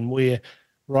situation where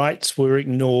rights were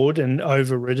ignored and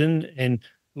overridden and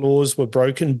laws were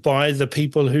broken by the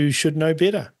people who should know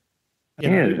better.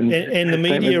 And the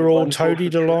media all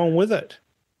toadied along with it.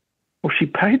 Well, she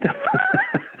paid them.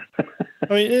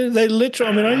 I mean, they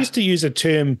literally. I mean, I used to use a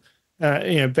term,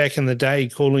 back in the day,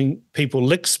 calling people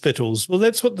lick spittles. Well,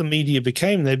 that's what the media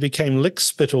became. They became lick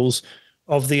spittles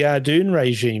of the Ardern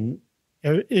regime.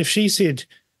 If she said,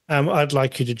 "I'd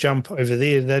like you to jump over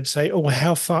there," they'd say, "Oh,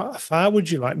 how far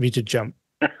would you like me to jump?"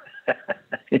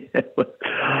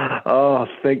 Oh,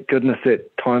 thank goodness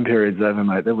that time period's over,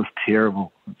 mate. That was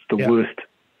terrible. It's the worst.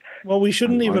 Well, we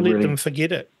shouldn't even let them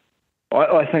forget it.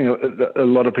 I think a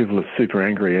lot of people are super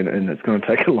angry, and it's going to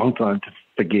take a long time to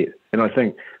forget. And I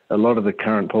think a lot of the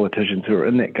current politicians who are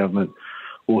in that government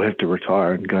will have to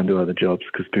retire and go and do other jobs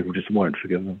because people just won't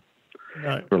forgive them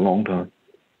for a long time.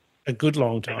 A good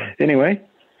long time. Anyway.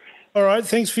 All right.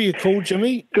 Thanks for your call,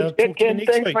 Jimmy. Good to you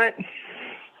next week. Mate.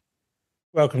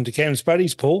 Welcome to Cam's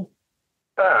Buddies, Paul.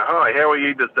 Hi. How are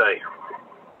you today?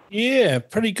 Yeah,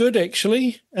 pretty good,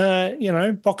 actually.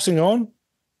 Boxing on.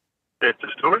 That's the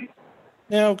story.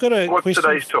 Now, I've got a question. What's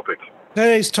today's topic?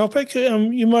 Today's topic,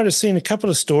 you might have seen a couple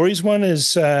of stories. One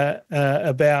is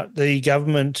about the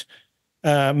government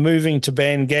moving to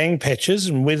ban gang patches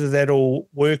and whether that'll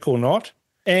work or not.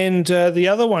 And the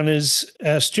other one is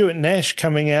Stuart Nash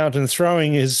coming out and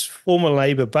throwing his former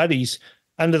Labor buddies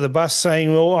under the bus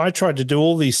saying, well, I tried to do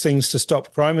all these things to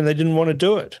stop crime and they didn't want to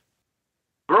do it.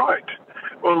 Right.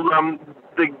 Well,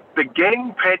 the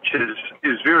gang patches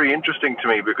is very interesting to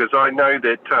me because I know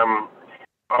that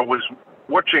I was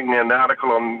watching an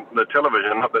article on the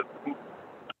television, not that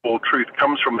all truth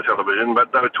comes from the television,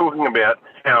 but they were talking about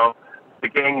how the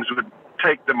gangs would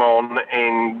take them on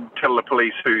and tell the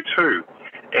police who to.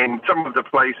 And some of the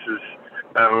places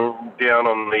down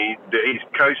on the east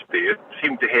coast there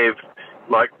seem to have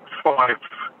like 5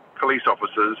 police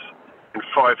officers and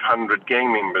 500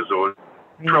 gang members or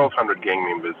 1,200 gang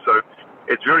members. So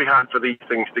it's very hard for these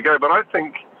things to go. But I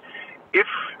think if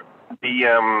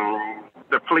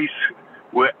the police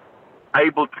were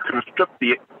able to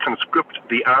conscript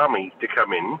the army to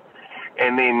come in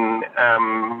and then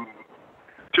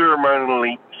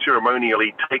ceremonially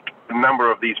take a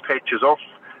number of these patches off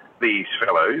these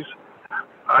fellows,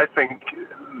 I think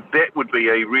that would be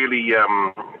a really,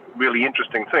 really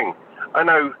interesting thing. I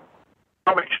know, to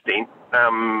some extent,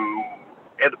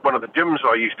 at one of the gyms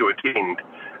I used to attend,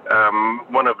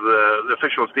 one of the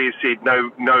officials there said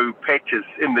no patches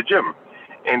in the gym.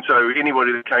 And so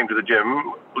anybody that came to the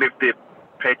gym left their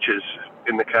patches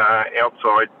in the car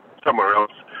outside somewhere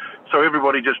else. So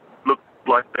everybody just looked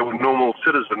like they were normal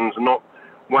citizens, not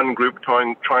one group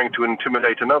trying to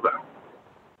intimidate another.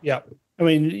 Yeah. I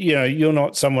mean, you're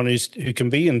not someone who can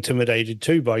be intimidated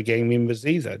too by gang members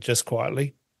either, just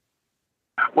quietly.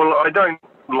 Well, I don't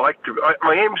like to.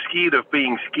 I am scared of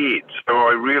being scared, so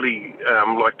I really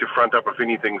like to front up if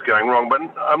anything's going wrong. But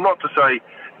I'm not to say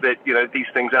that, these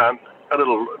things aren't a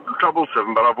little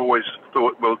troublesome, but I've always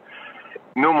thought, well,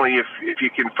 normally if you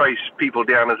can face people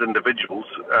down as individuals,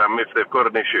 if they've got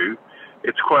an issue,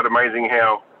 it's quite amazing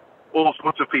how all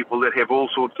sorts of people that have all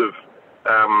sorts of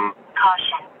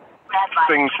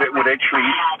things that would actually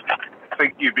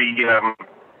think you'd be,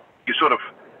 you sort of,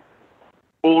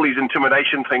 all these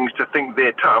intimidation things to think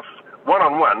they're tough,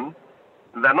 one-on-one,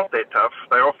 they're not that tough.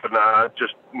 They often are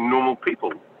just normal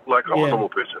people, like I'm a normal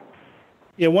person.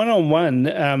 Yeah, one-on-one,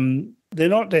 they're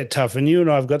not that tough. And you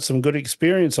and I have got some good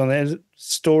experience on that,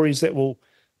 stories that will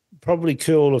probably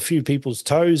curl a few people's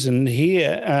toes in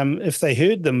here if they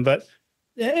heard them. But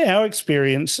our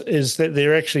experience is that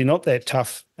they're actually not that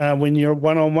tough when you're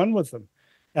one-on-one with them.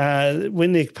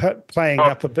 When they're playing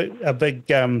up a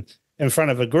big in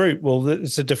front of a group, well,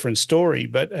 it's a different story.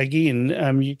 But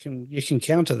again, you can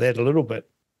counter that a little bit.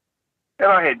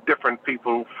 And I had different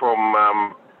people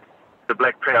from the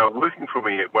Black Power working for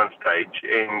me at one stage,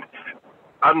 and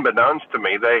unbeknownst to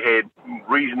me, they had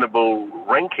reasonable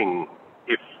ranking,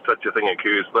 if such a thing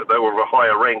occurs, but they were of a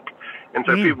higher rank. And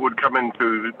so people would come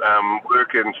into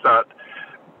work and start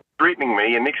threatening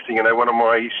me, and next thing you know, one of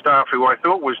my staff, who I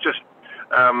thought was just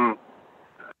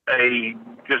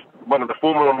one of the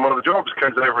foremen on one of the jobs,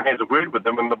 goes over and has a word with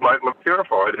them, and the bloke looked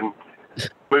terrified and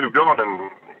moved on,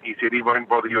 and he said he won't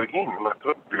bother you again. And I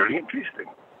thought, very interesting.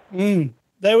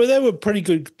 They were pretty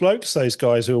good blokes, those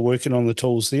guys who were working on the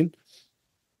tools then.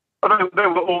 Well, they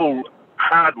were all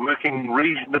hard-working,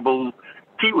 reasonable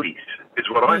Kiwis, is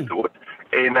what I thought.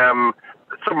 And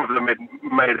some of them had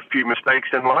made a few mistakes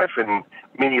in life, and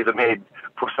many of them had,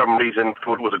 for some reason,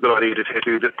 thought it was a good idea to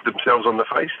tattoo themselves on the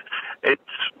face. It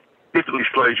definitely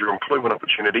slows your employment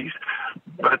opportunities.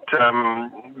 But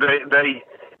they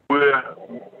were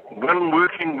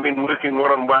working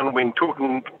one-on-one, when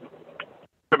talking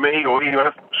to me, or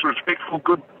respectful,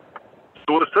 good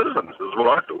sort of citizens, is what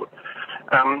I thought.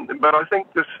 But I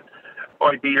think this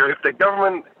idea, if the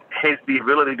government has the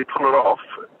ability to pull it off,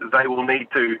 they will need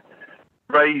to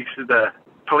raise the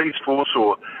police force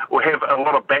or have a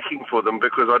lot of backing for them,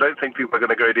 because I don't think people are going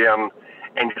to go down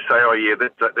and just say, oh yeah,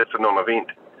 that's a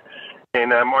non-event.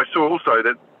 And I saw also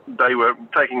that they were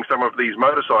taking some of these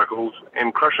motorcycles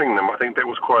and crushing them. I think that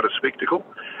was quite a spectacle.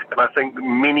 And I think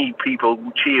many people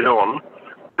cheered on,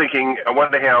 thinking, I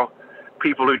wonder how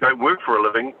people who don't work for a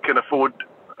living can afford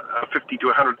a $50,000 to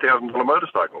 $100,000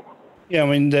 motorcycle. Yeah, I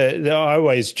mean, I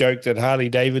always joke that Harley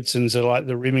Davidsons are like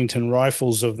the Remington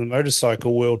rifles of the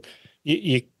motorcycle world.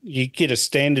 You get a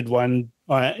standard one,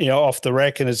 off the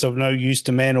rack, and it's of no use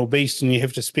to man or beast, and you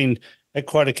have to spend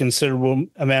quite a considerable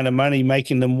amount of money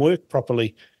making them work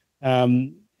properly.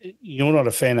 You're not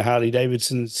a fan of Harley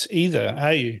Davidsons either,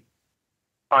 are you?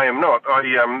 I am not.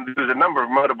 There's a number of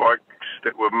motorbikes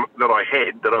that I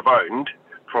had, that I've owned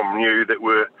from new, that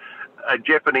were a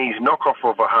Japanese knockoff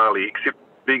of a Harley, except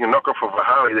being a knockoff of a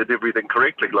Harley, they did everything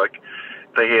correctly. Like,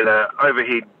 they had an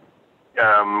overhead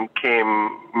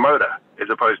cam motor as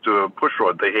opposed to a push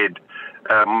rod. They had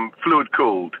fluid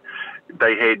cooled.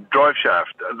 They had drive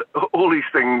shaft. All these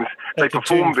things, they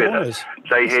perform better.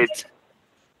 They had,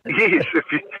 yes,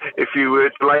 if you were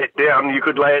to lay it down, you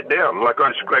could lay it down. Like,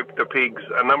 I scraped the pegs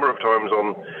a number of times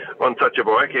on such a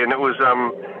bike, and it was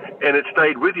and it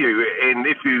stayed with you. And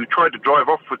if you tried to drive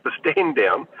off with the stand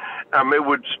down,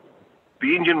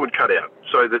 the engine would cut out.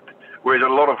 So that, whereas a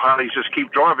lot of Harleys just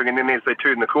keep driving, and then as they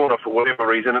turn the corner for whatever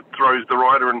reason, it throws the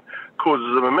rider and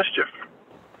causes them a mischief.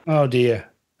 Oh dear,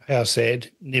 how sad.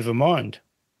 Never mind.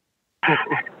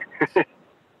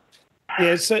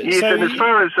 Yes, and as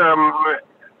far as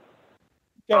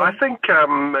I think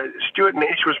Stuart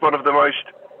Nash was one of the most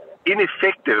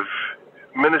ineffective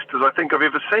ministers I think I've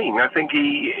ever seen. I think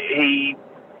he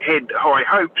had high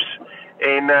hopes,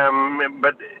 and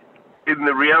but in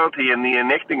the reality and the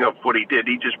enacting of what he did,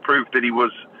 he just proved that he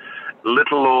was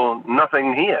little or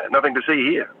nothing here, nothing to see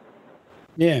here.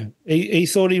 Yeah, he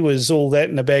thought he was all that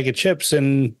in a bag of chips,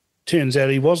 and turns out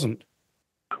he wasn't.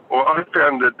 Well, I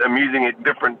found it amusing at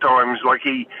different times. Like,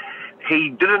 he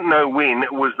didn't know when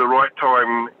it was the right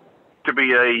time to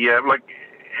be like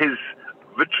his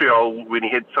vitriol when he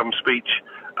had some speech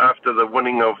after the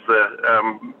winning of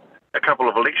a couple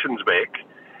of elections back.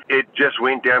 It just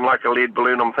went down like a lead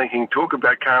balloon. I'm thinking, talk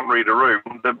about can't read a room.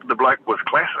 The bloke was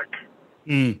classic.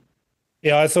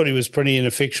 Yeah, I thought he was pretty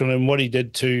ineffectual, and what he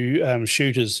did to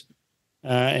shooters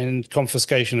and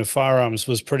confiscation of firearms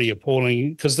was pretty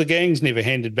appalling, because the gangs never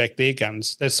handed back their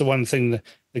guns. That's the one thing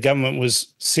the government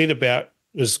was said about,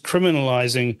 was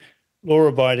criminalising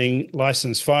law-abiding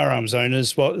licensed firearms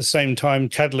owners, while at the same time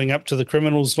cuddling up to the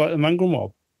criminals like the mongrel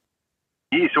mob.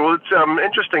 Yes, well, it's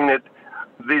interesting that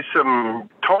there's some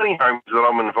tiny homes that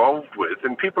I'm involved with,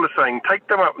 and people are saying, take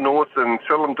them up north and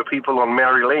sell them to people on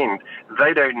Maori land.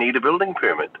 They don't need a building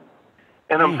permit.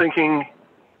 And I'm thinking,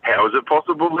 how is it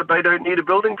possible that they don't need a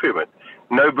building permit?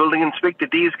 No building inspector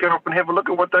dares go up and have a look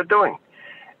at what they're doing.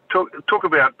 Talk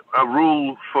about a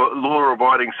rule for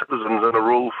law-abiding citizens and a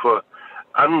rule for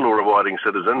unlaw-abiding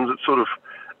citizens. It's sort of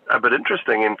a bit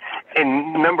interesting. And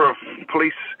a number of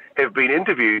police have been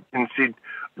interviewed and said,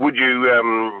 would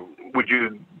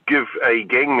you give a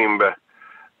gang member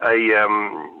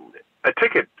a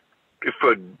ticket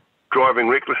for driving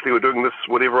recklessly or doing this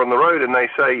whatever on the road? And they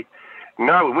say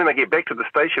no. And when they get back to the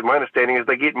station, my understanding is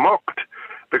they get mocked,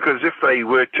 because if they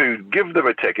were to give them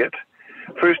a ticket,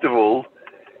 first of all,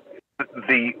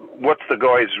 the what's the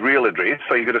guy's real address.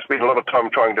 So you've got to spend a lot of time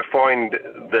trying to find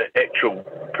the actual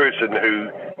person who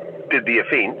did the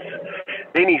offence.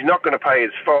 Then he's not going to pay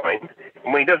his fine.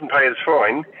 And when he doesn't pay his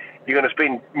fine, you're going to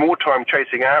spend more time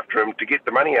chasing after him to get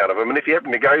the money out of him. And if you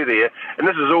happen to go there, and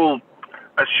this is all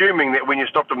assuming that when you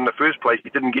stopped him in the first place,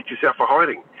 you didn't get yourself a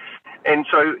hiding. And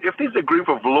so if there's a group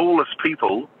of lawless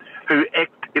people who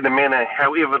act in a manner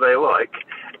however they like,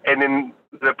 and then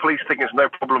the police think it's no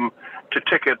problem to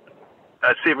ticket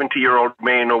a 70-year-old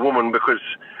man or woman because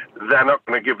they're not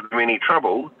going to give them any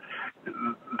trouble,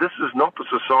 this is not the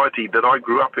society that I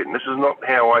grew up in. This is not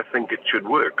how I think it should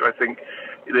work. I think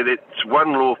that it's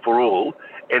one law for all,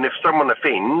 and if someone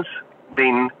offends,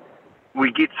 then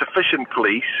we get sufficient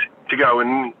police to go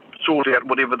and sort out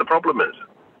whatever the problem is.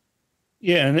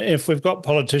 Yeah, and if we've got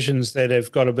politicians that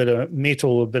have got a bit of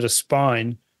metal, a bit of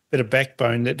spine, a bit of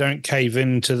backbone, that don't cave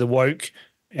into the woke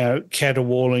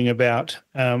caterwauling about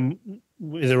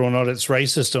whether or not it's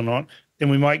racist or not, then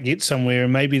we might get somewhere.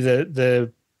 And maybe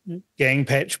the gang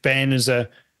patch ban is a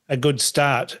good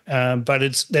start, but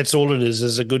that's all it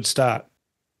is a good start.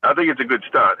 I think it's a good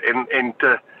start. And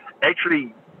to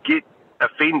actually get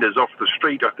offenders off the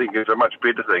street, I think, is a much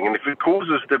better thing. And if it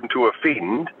causes them to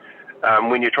offend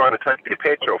when you're trying to take their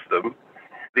patch off them,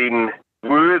 then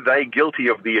were they guilty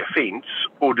of the offence,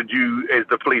 or did you, as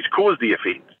the police, cause the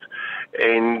offence?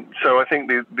 And so I think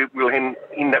that we'll end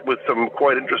up with some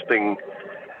quite interesting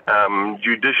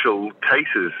judicial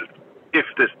cases if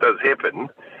this does happen.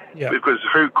 Yeah. Because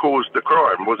who caused the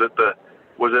crime? Was it the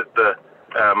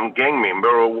gang member,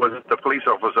 or was it the police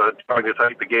officer trying to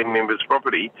take the gang member's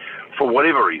property for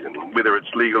whatever reason, whether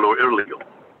it's legal or illegal?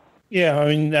 Yeah,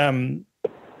 I mean,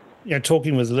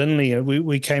 talking with Lindley,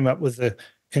 we came up with the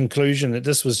conclusion that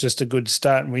this was just a good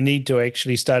start, and we need to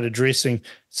actually start addressing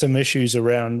some issues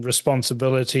around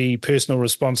responsibility, personal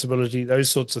responsibility, those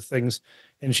sorts of things.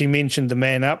 And she mentioned the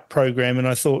Man Up program, and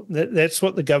I thought that's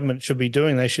what the government should be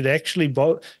doing. They should actually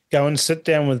go and sit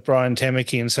down with Brian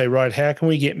Tamaki and say, right, how can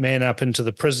we get Man Up into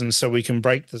the prison so we can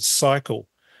break the cycle?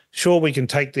 Sure, we can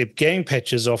take their gang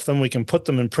patches off them, we can put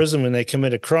them in prison when they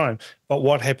commit a crime, but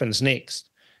what happens next?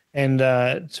 And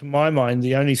to my mind,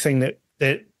 the only thing that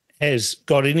has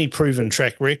got any proven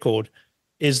track record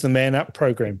is the Man Up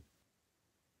program.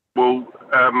 Well,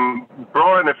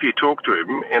 Brian, if you talk to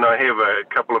him, and I have a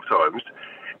couple of times,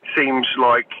 seems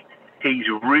like he's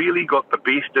really got the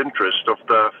best interest of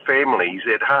the families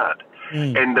at heart.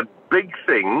 And the big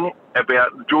thing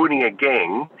about joining a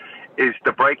gang is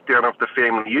the breakdown of the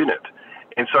family unit.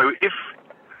 And so if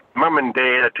mum and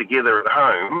dad are together at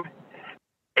home,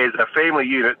 as a family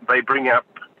unit, they bring up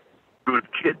good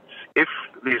kids. If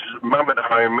there's mum at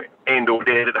home and or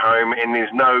dad at home and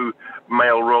there's no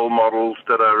male role models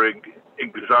that are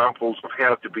examples of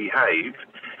how to behave,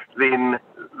 then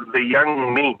the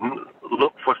young men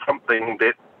look for something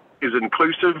that is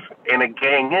inclusive, and a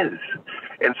gang is.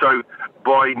 And so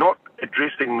by not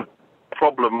addressing the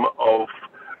problem of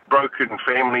broken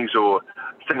families or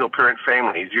single-parent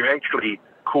families, you're actually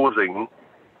causing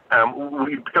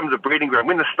it becomes a breeding ground.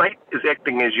 When the state is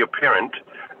acting as your parent,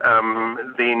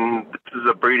 then this is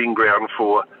a breeding ground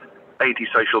for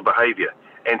antisocial behaviour.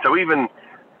 And so even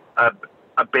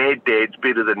a bad dad's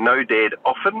better than no dad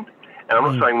often. And I'm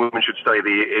not saying women should stay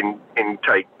there and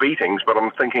take beatings, but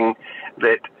I'm thinking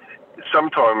that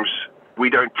sometimes we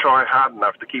don't try hard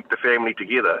enough to keep the family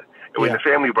together. And when the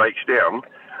family breaks down,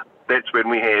 that's when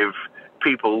we have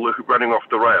people running off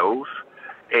the rails,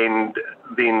 and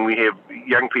then we have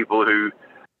young people who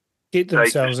get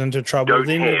themselves into trouble.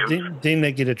 Then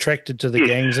they get attracted to the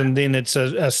gangs, and then it's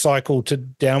a cycle to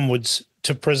downwards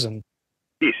to prison.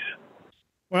 Yes.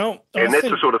 Well, and that's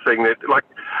the sort of thing that, like,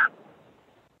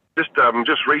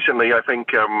 just recently, I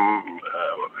think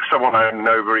someone I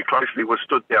know very closely was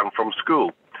stood down from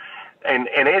school, and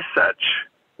as such,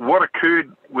 what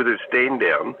occurred with his stand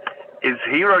down is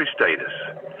hero status.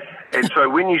 And so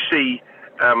when you see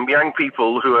young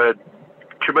people who are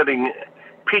committing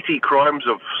petty crimes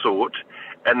of sort,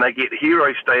 and they get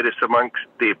hero status amongst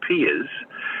their peers,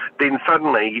 then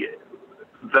suddenly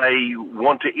they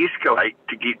want to escalate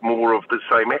to get more of the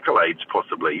same accolades,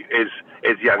 possibly,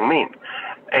 as young men.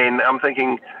 And I'm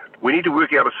thinking we need to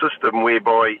work out a system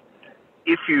whereby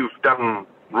if you've done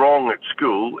wrong at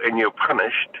school and you're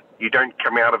punished, you don't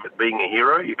come out of it being a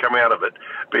hero, you come out of it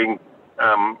being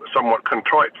somewhat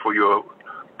contrite for your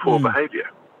poor behaviour.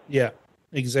 Yeah,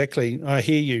 exactly. I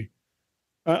hear you.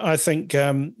 I think,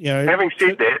 Having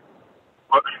said that,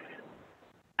 I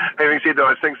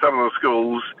think some of the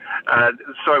schools are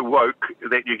so woke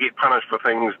that you get punished for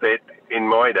things that in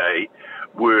my day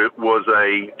was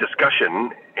a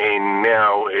discussion, and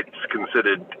now it's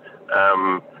considered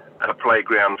a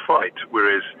playground fight.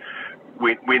 Whereas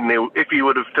if you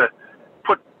would have to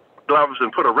put gloves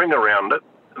and put a ring around it,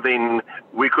 then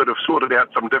we could have sorted out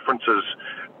some differences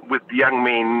with young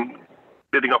men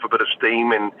letting off a bit of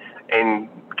steam and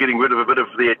getting rid of a bit of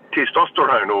their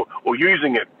testosterone or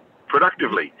using it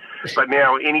productively. But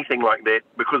now anything like that,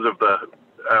 because of the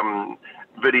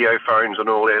video phones and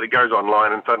all that, it goes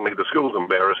online and suddenly the school's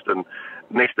embarrassed, and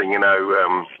next thing you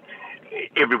know,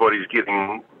 everybody's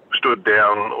getting stood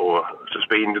down or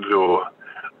suspended or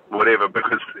whatever,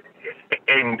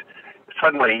 and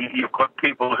suddenly you've got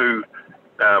people who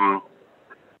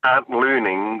aren't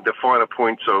learning the finer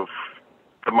points of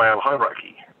the male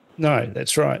hierarchy. No,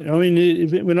 that's right. I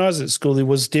mean, when I was at school, there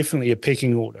was definitely a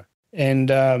pecking order.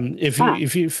 And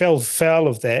if you fell foul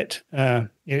of that,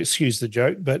 excuse the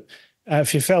joke, but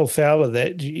if you fell foul of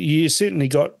that, you certainly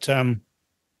got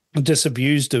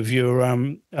disabused of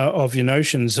your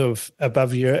notions of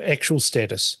above your actual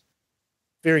status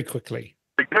very quickly.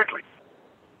 Exactly.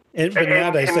 But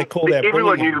nowadays they call that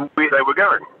everyone bullying. knew where they were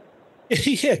going.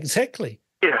 Yeah, exactly.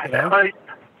 Yeah, you know?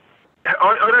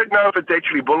 I don't know if it's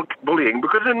actually bullying,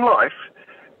 because in life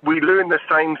we learn the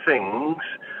same things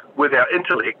with our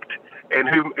intellect, and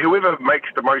whoever makes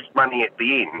the most money at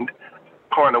the end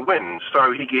kind of wins.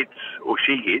 So he gets, or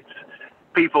she gets,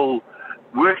 people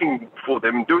working for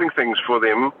them, doing things for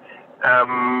them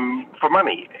for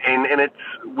money, and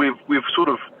we've sort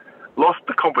of lost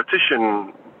the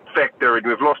competition factor, and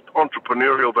we've lost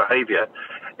entrepreneurial behaviour,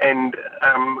 and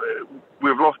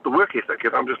we've lost the work ethic.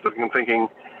 And I'm just looking and thinking,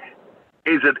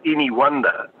 is it any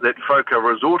wonder that folk are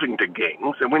resorting to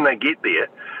gangs? And when they get there,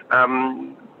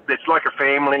 it's like a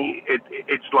family.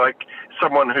 It's like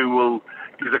someone who will,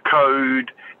 there's a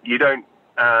code. You don't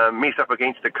mess up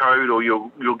against the code, or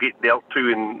you'll get dealt to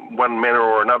in one manner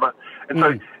or another. And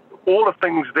so all the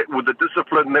things that were the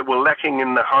discipline that were lacking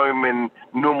in the home and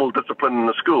normal discipline in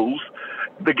the schools,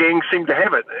 the gangs seem to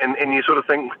have it. And you sort of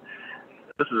think,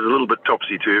 this is a little bit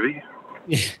topsy-turvy.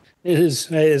 Yeah, it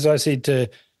is. As I said to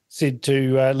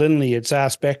Lindley, it's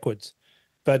ass backwards.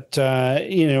 But,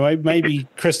 maybe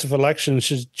Christopher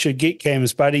Luxon should get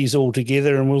Cam's buddies all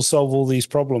together and we'll solve all these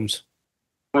problems.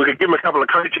 We could give him a couple of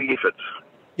coaching efforts.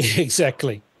 Yeah,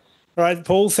 exactly. All right,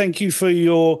 Paul, thank you for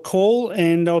your call,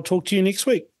 and I'll talk to you next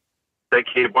week. Take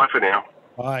care. Bye for now.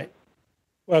 Bye.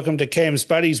 Welcome to Cam's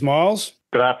Buddies, Miles.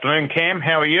 Good afternoon, Cam.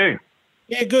 How are you?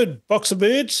 Yeah, good. Box of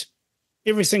birds.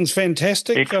 Everything's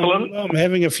fantastic. Excellent. I'm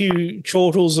having a few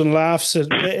chortles and laughs at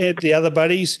the other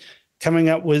buddies, coming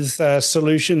up with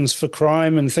solutions for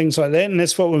crime and things like that, and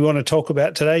that's what we want to talk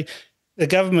about today. The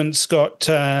government's got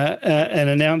an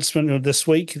announcement this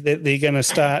week that they're going to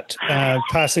start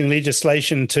passing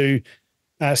legislation to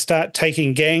start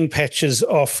taking gang patches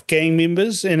off gang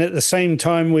members, and at the same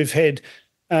time we've had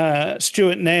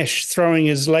Stuart Nash throwing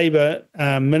his fellow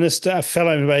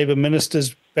Labor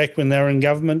ministers back when they were in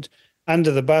government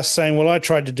under the bus, saying, well, I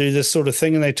tried to do this sort of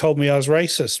thing and they told me I was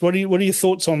racist. What are your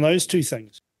thoughts on those two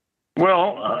things?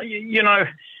 Well, I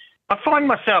find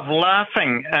myself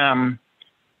laughing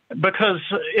because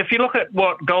if you look at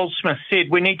what Goldsmith said,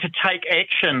 we need to take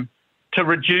action to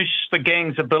reduce the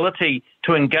gang's ability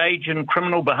to engage in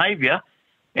criminal behaviour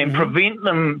and prevent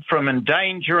them from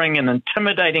endangering and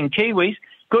intimidating Kiwis.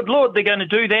 Good Lord, they're going to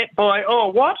do that by,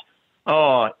 what?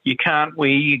 You can't wear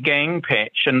your gang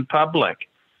patch in public.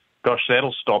 Gosh,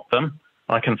 that'll stop them.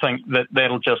 I can think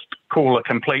that'll just call a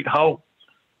complete halt.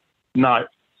 No,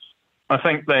 I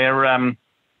think the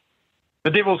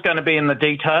devil's going to be in the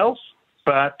details,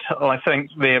 but I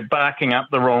think they're barking up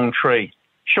the wrong tree.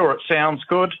 Sure, it sounds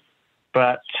good,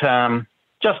 but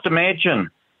just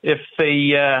imagine if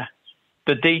the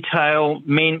detail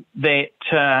meant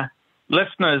that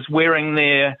listeners wearing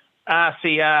their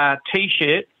RCR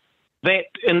T-shirt, that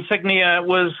insignia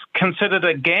was considered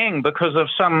a gang because of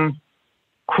some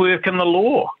quirk in the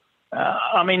law.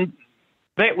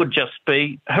 That would just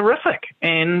be horrific.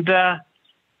 And,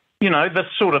 this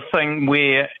sort of thing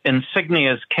where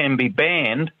insignias can be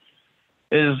banned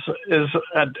is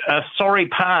a sorry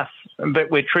path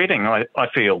that we're treading, I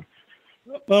feel.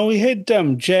 Well, we had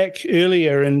Jack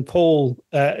earlier and Paul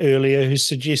earlier who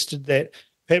suggested that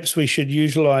perhaps we should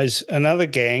utilise another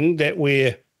gang that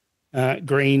wear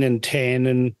green and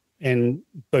tan and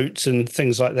boots and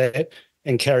things like that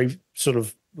and carry sort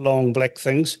of long black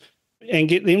things and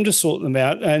get them to sort them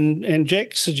out. And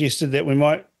Jack suggested that we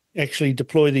might actually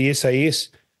deploy the SAS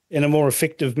in a more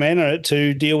effective manner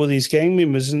to deal with these gang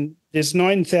members. And there's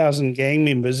 9,000 gang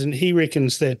members, and he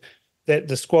reckons that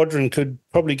the squadron could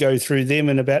probably go through them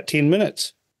in about 10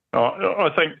 minutes. I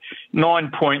think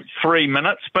 9.3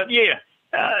 minutes, but yeah,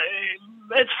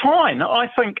 it's fine.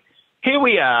 I think here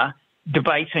we are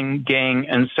debating gang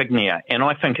insignia, and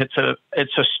I think it's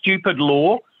a stupid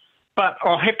law. But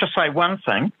I'll have to say one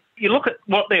thing. You look at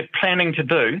what they're planning to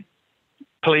do.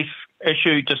 Police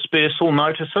issue dispersal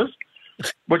notices,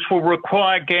 which will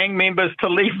require gang members to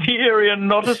leave the area and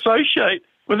not associate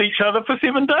with each other for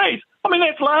 7 days. I mean,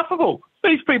 that's laughable.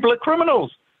 These people are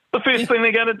criminals. The first thing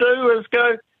they're going to do is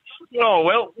go, oh,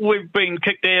 well, we've been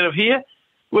kicked out of here.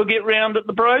 We'll get round at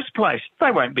the bro's place.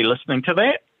 They won't be listening to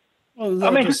that. Well,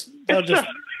 they'll just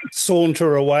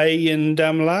saunter away and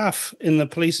laugh in the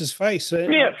police's face.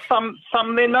 Yeah,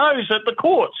 thumb their nose at the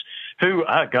courts, who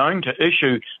are going to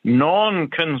issue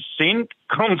non-consent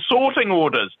consorting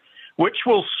orders, which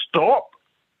will stop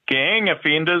gang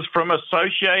offenders from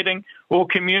associating or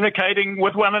communicating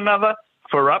with one another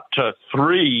for up to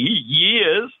 3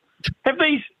 years. Have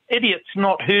these idiots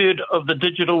not heard of the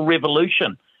digital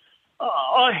revolution?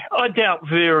 I doubt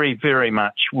very, very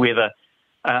much whether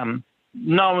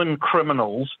known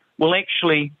criminals will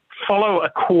actually follow a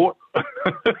court.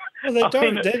 Well, they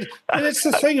don't. That's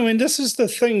the thing. I mean, this is the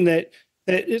thing that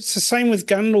it's the same with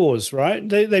gun laws, right?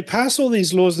 They pass all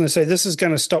these laws and they say this is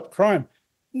going to stop crime.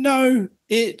 No,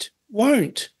 it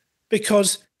won't,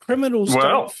 because criminals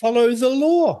don't follow the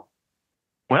law.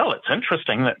 Well, it's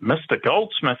interesting that Mr.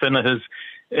 Goldsmith,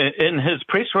 in his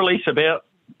press release about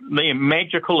the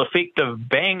magical effect of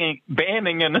banning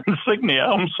an insignia,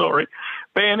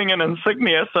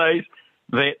 says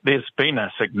that there's been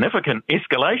a significant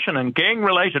escalation in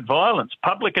gang-related violence,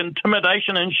 public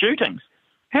intimidation and shootings.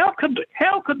 How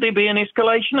could there be an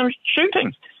escalation of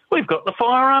shootings? We've got the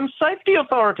Firearms Safety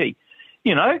Authority.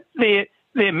 You know, their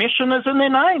mission is in their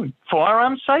name,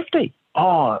 firearms safety.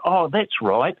 Oh, that's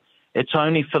right. It's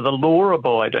only for the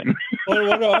law-abiding. Well,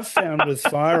 what I've found with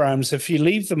firearms, if you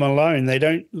leave them alone, they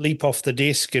don't leap off the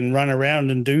desk and run around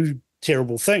and do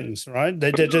terrible things, right?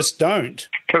 They just don't.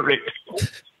 Correct.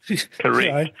 Correct.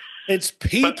 You know, it's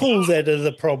people that are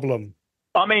the problem.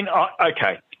 I mean,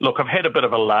 okay, look, I've had a bit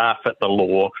of a laugh at the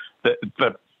law,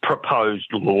 the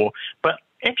proposed law, but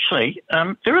actually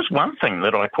there is one thing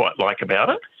that I quite like about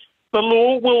it. The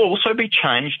law will also be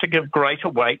changed to give greater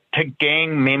weight to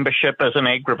gang membership as an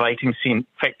aggravating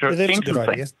factor of sentencing. That's a good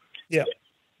idea. Yeah,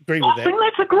 agree with that. I think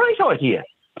that's a great idea.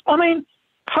 I mean,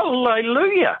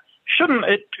 hallelujah. Shouldn't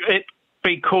it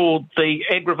be called the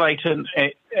aggravated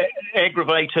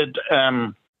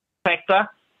factor?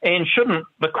 And shouldn't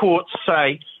the courts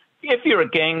say, if you're a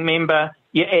gang member,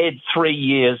 you add 3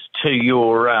 years to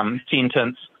your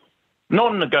sentence,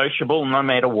 non-negotiable no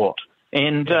matter what?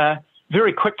 And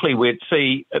very quickly we'd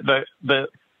see the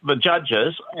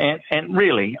judges, and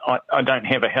really I don't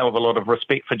have a hell of a lot of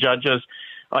respect for judges.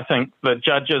 I think the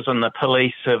judges and the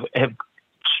police have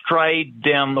strayed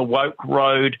down the woke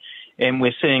road, and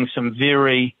we're seeing some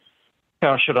very,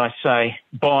 how should I say,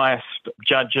 biased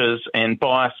judges and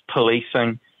biased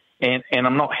policing, and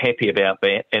I'm not happy about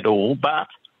that at all. But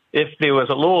if there was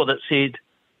a law that said,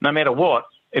 no matter what,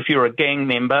 if you're a gang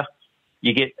member,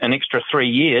 you get an extra 3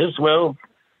 years, well,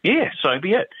 yeah, so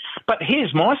be it. But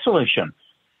here's my solution.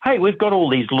 Hey, we've got all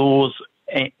these laws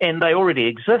and they already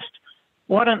exist.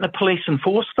 Why don't the police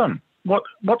enforce them?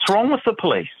 What's wrong with the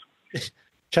police?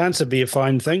 Chance would be a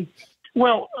fine thing.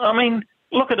 Well, I mean,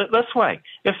 look at it this way.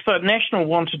 If the National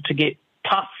wanted to get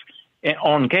tough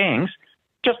on gangs,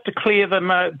 just declare them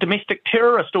a domestic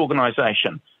terrorist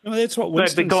organisation. Well, that's what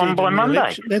Winston They'd be gone by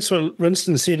Monday. That's what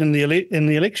Winston said in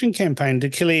the election campaign,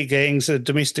 declare gangs as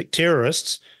domestic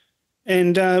terrorists,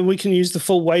 and we can use the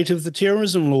full weight of the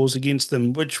terrorism laws against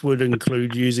them, which would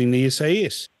include using the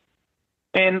SAS.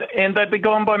 And they'd be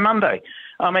gone by Monday.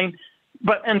 I mean,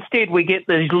 but instead we get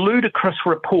these ludicrous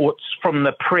reports from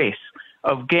the press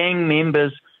of gang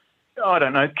members, I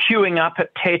don't know, queuing up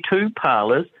at tattoo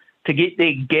parlours to get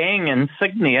their gang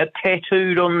insignia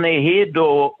tattooed on their head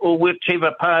or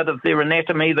whichever part of their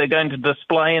anatomy they're going to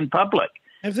display in public.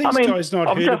 Have these guys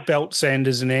not heard of belt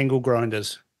sanders and angle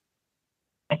grinders?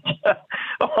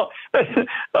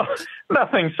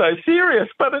 Nothing so serious,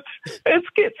 but it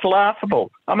gets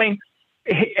laughable. I mean,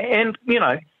 and, you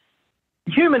know,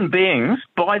 human beings,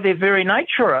 by their very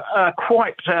nature, are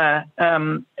quite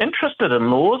interested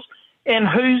in laws, and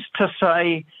who's to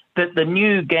say that the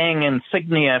new gang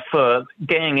insignia for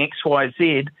gang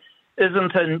XYZ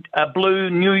isn't a blue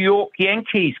New York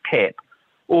Yankees cap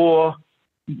or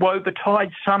woe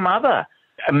betide some other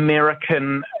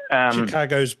American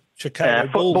Chicago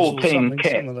football Bulls team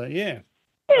cap. Similar. Yeah.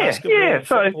 Yeah.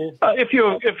 So if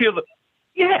you're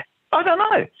I don't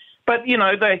know. But, you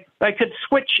know, they could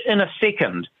switch in a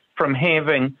second from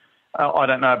having, I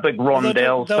don't know, a big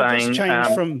rondelle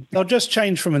saying... They'll just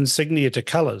change from insignia to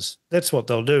colours. That's what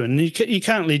they'll do. And you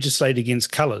can't legislate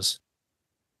against colours.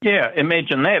 Yeah,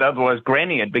 imagine that. Otherwise,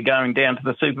 Granny would be going down to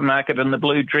the supermarket in the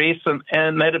blue dress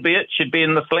and that'd be it. She'd be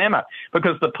in the slammer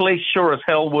because the police sure as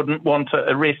hell wouldn't want to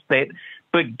arrest that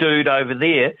big dude over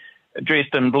there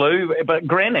dressed in blue. But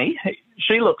Granny,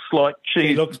 she looks like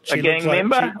she's a gang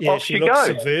member. She looks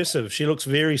subversive. She looks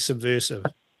very subversive.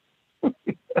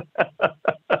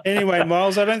 Anyway,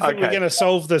 Miles, I don't think we're going to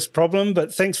solve this problem,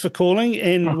 but thanks for calling,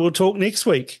 and we'll talk next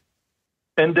week.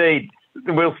 Indeed.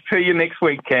 We'll see you next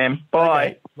week, Cam. Bye.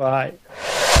 Okay, bye.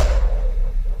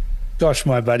 Gosh,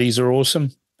 my buddies are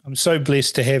awesome. I'm so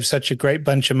blessed to have such a great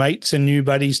bunch of mates and new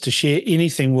buddies to share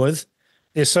anything with.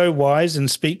 They're so wise and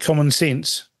speak common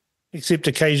sense, except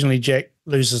occasionally Jack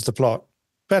loses the plot.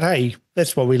 But hey,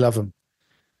 that's why we love him.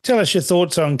 Tell us your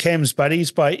thoughts on Cam's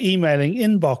buddies by emailing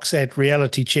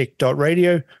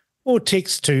inbox@realitycheck.radio or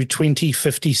text to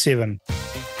 2057.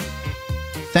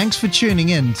 Thanks for tuning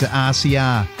in to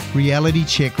RCR, Reality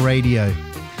Check Radio.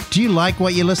 Do you like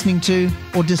what you're listening to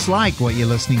or dislike what you're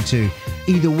listening to?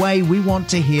 Either way, we want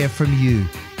to hear from you.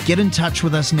 Get in touch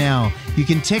with us now. You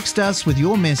can text us with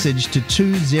your message to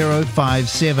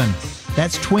 2057.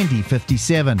 That's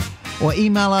 2057. Or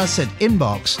email us at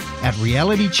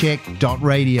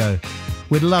inbox@realitycheck.radio.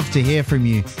 We'd love to hear from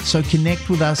you, so connect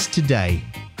with us today.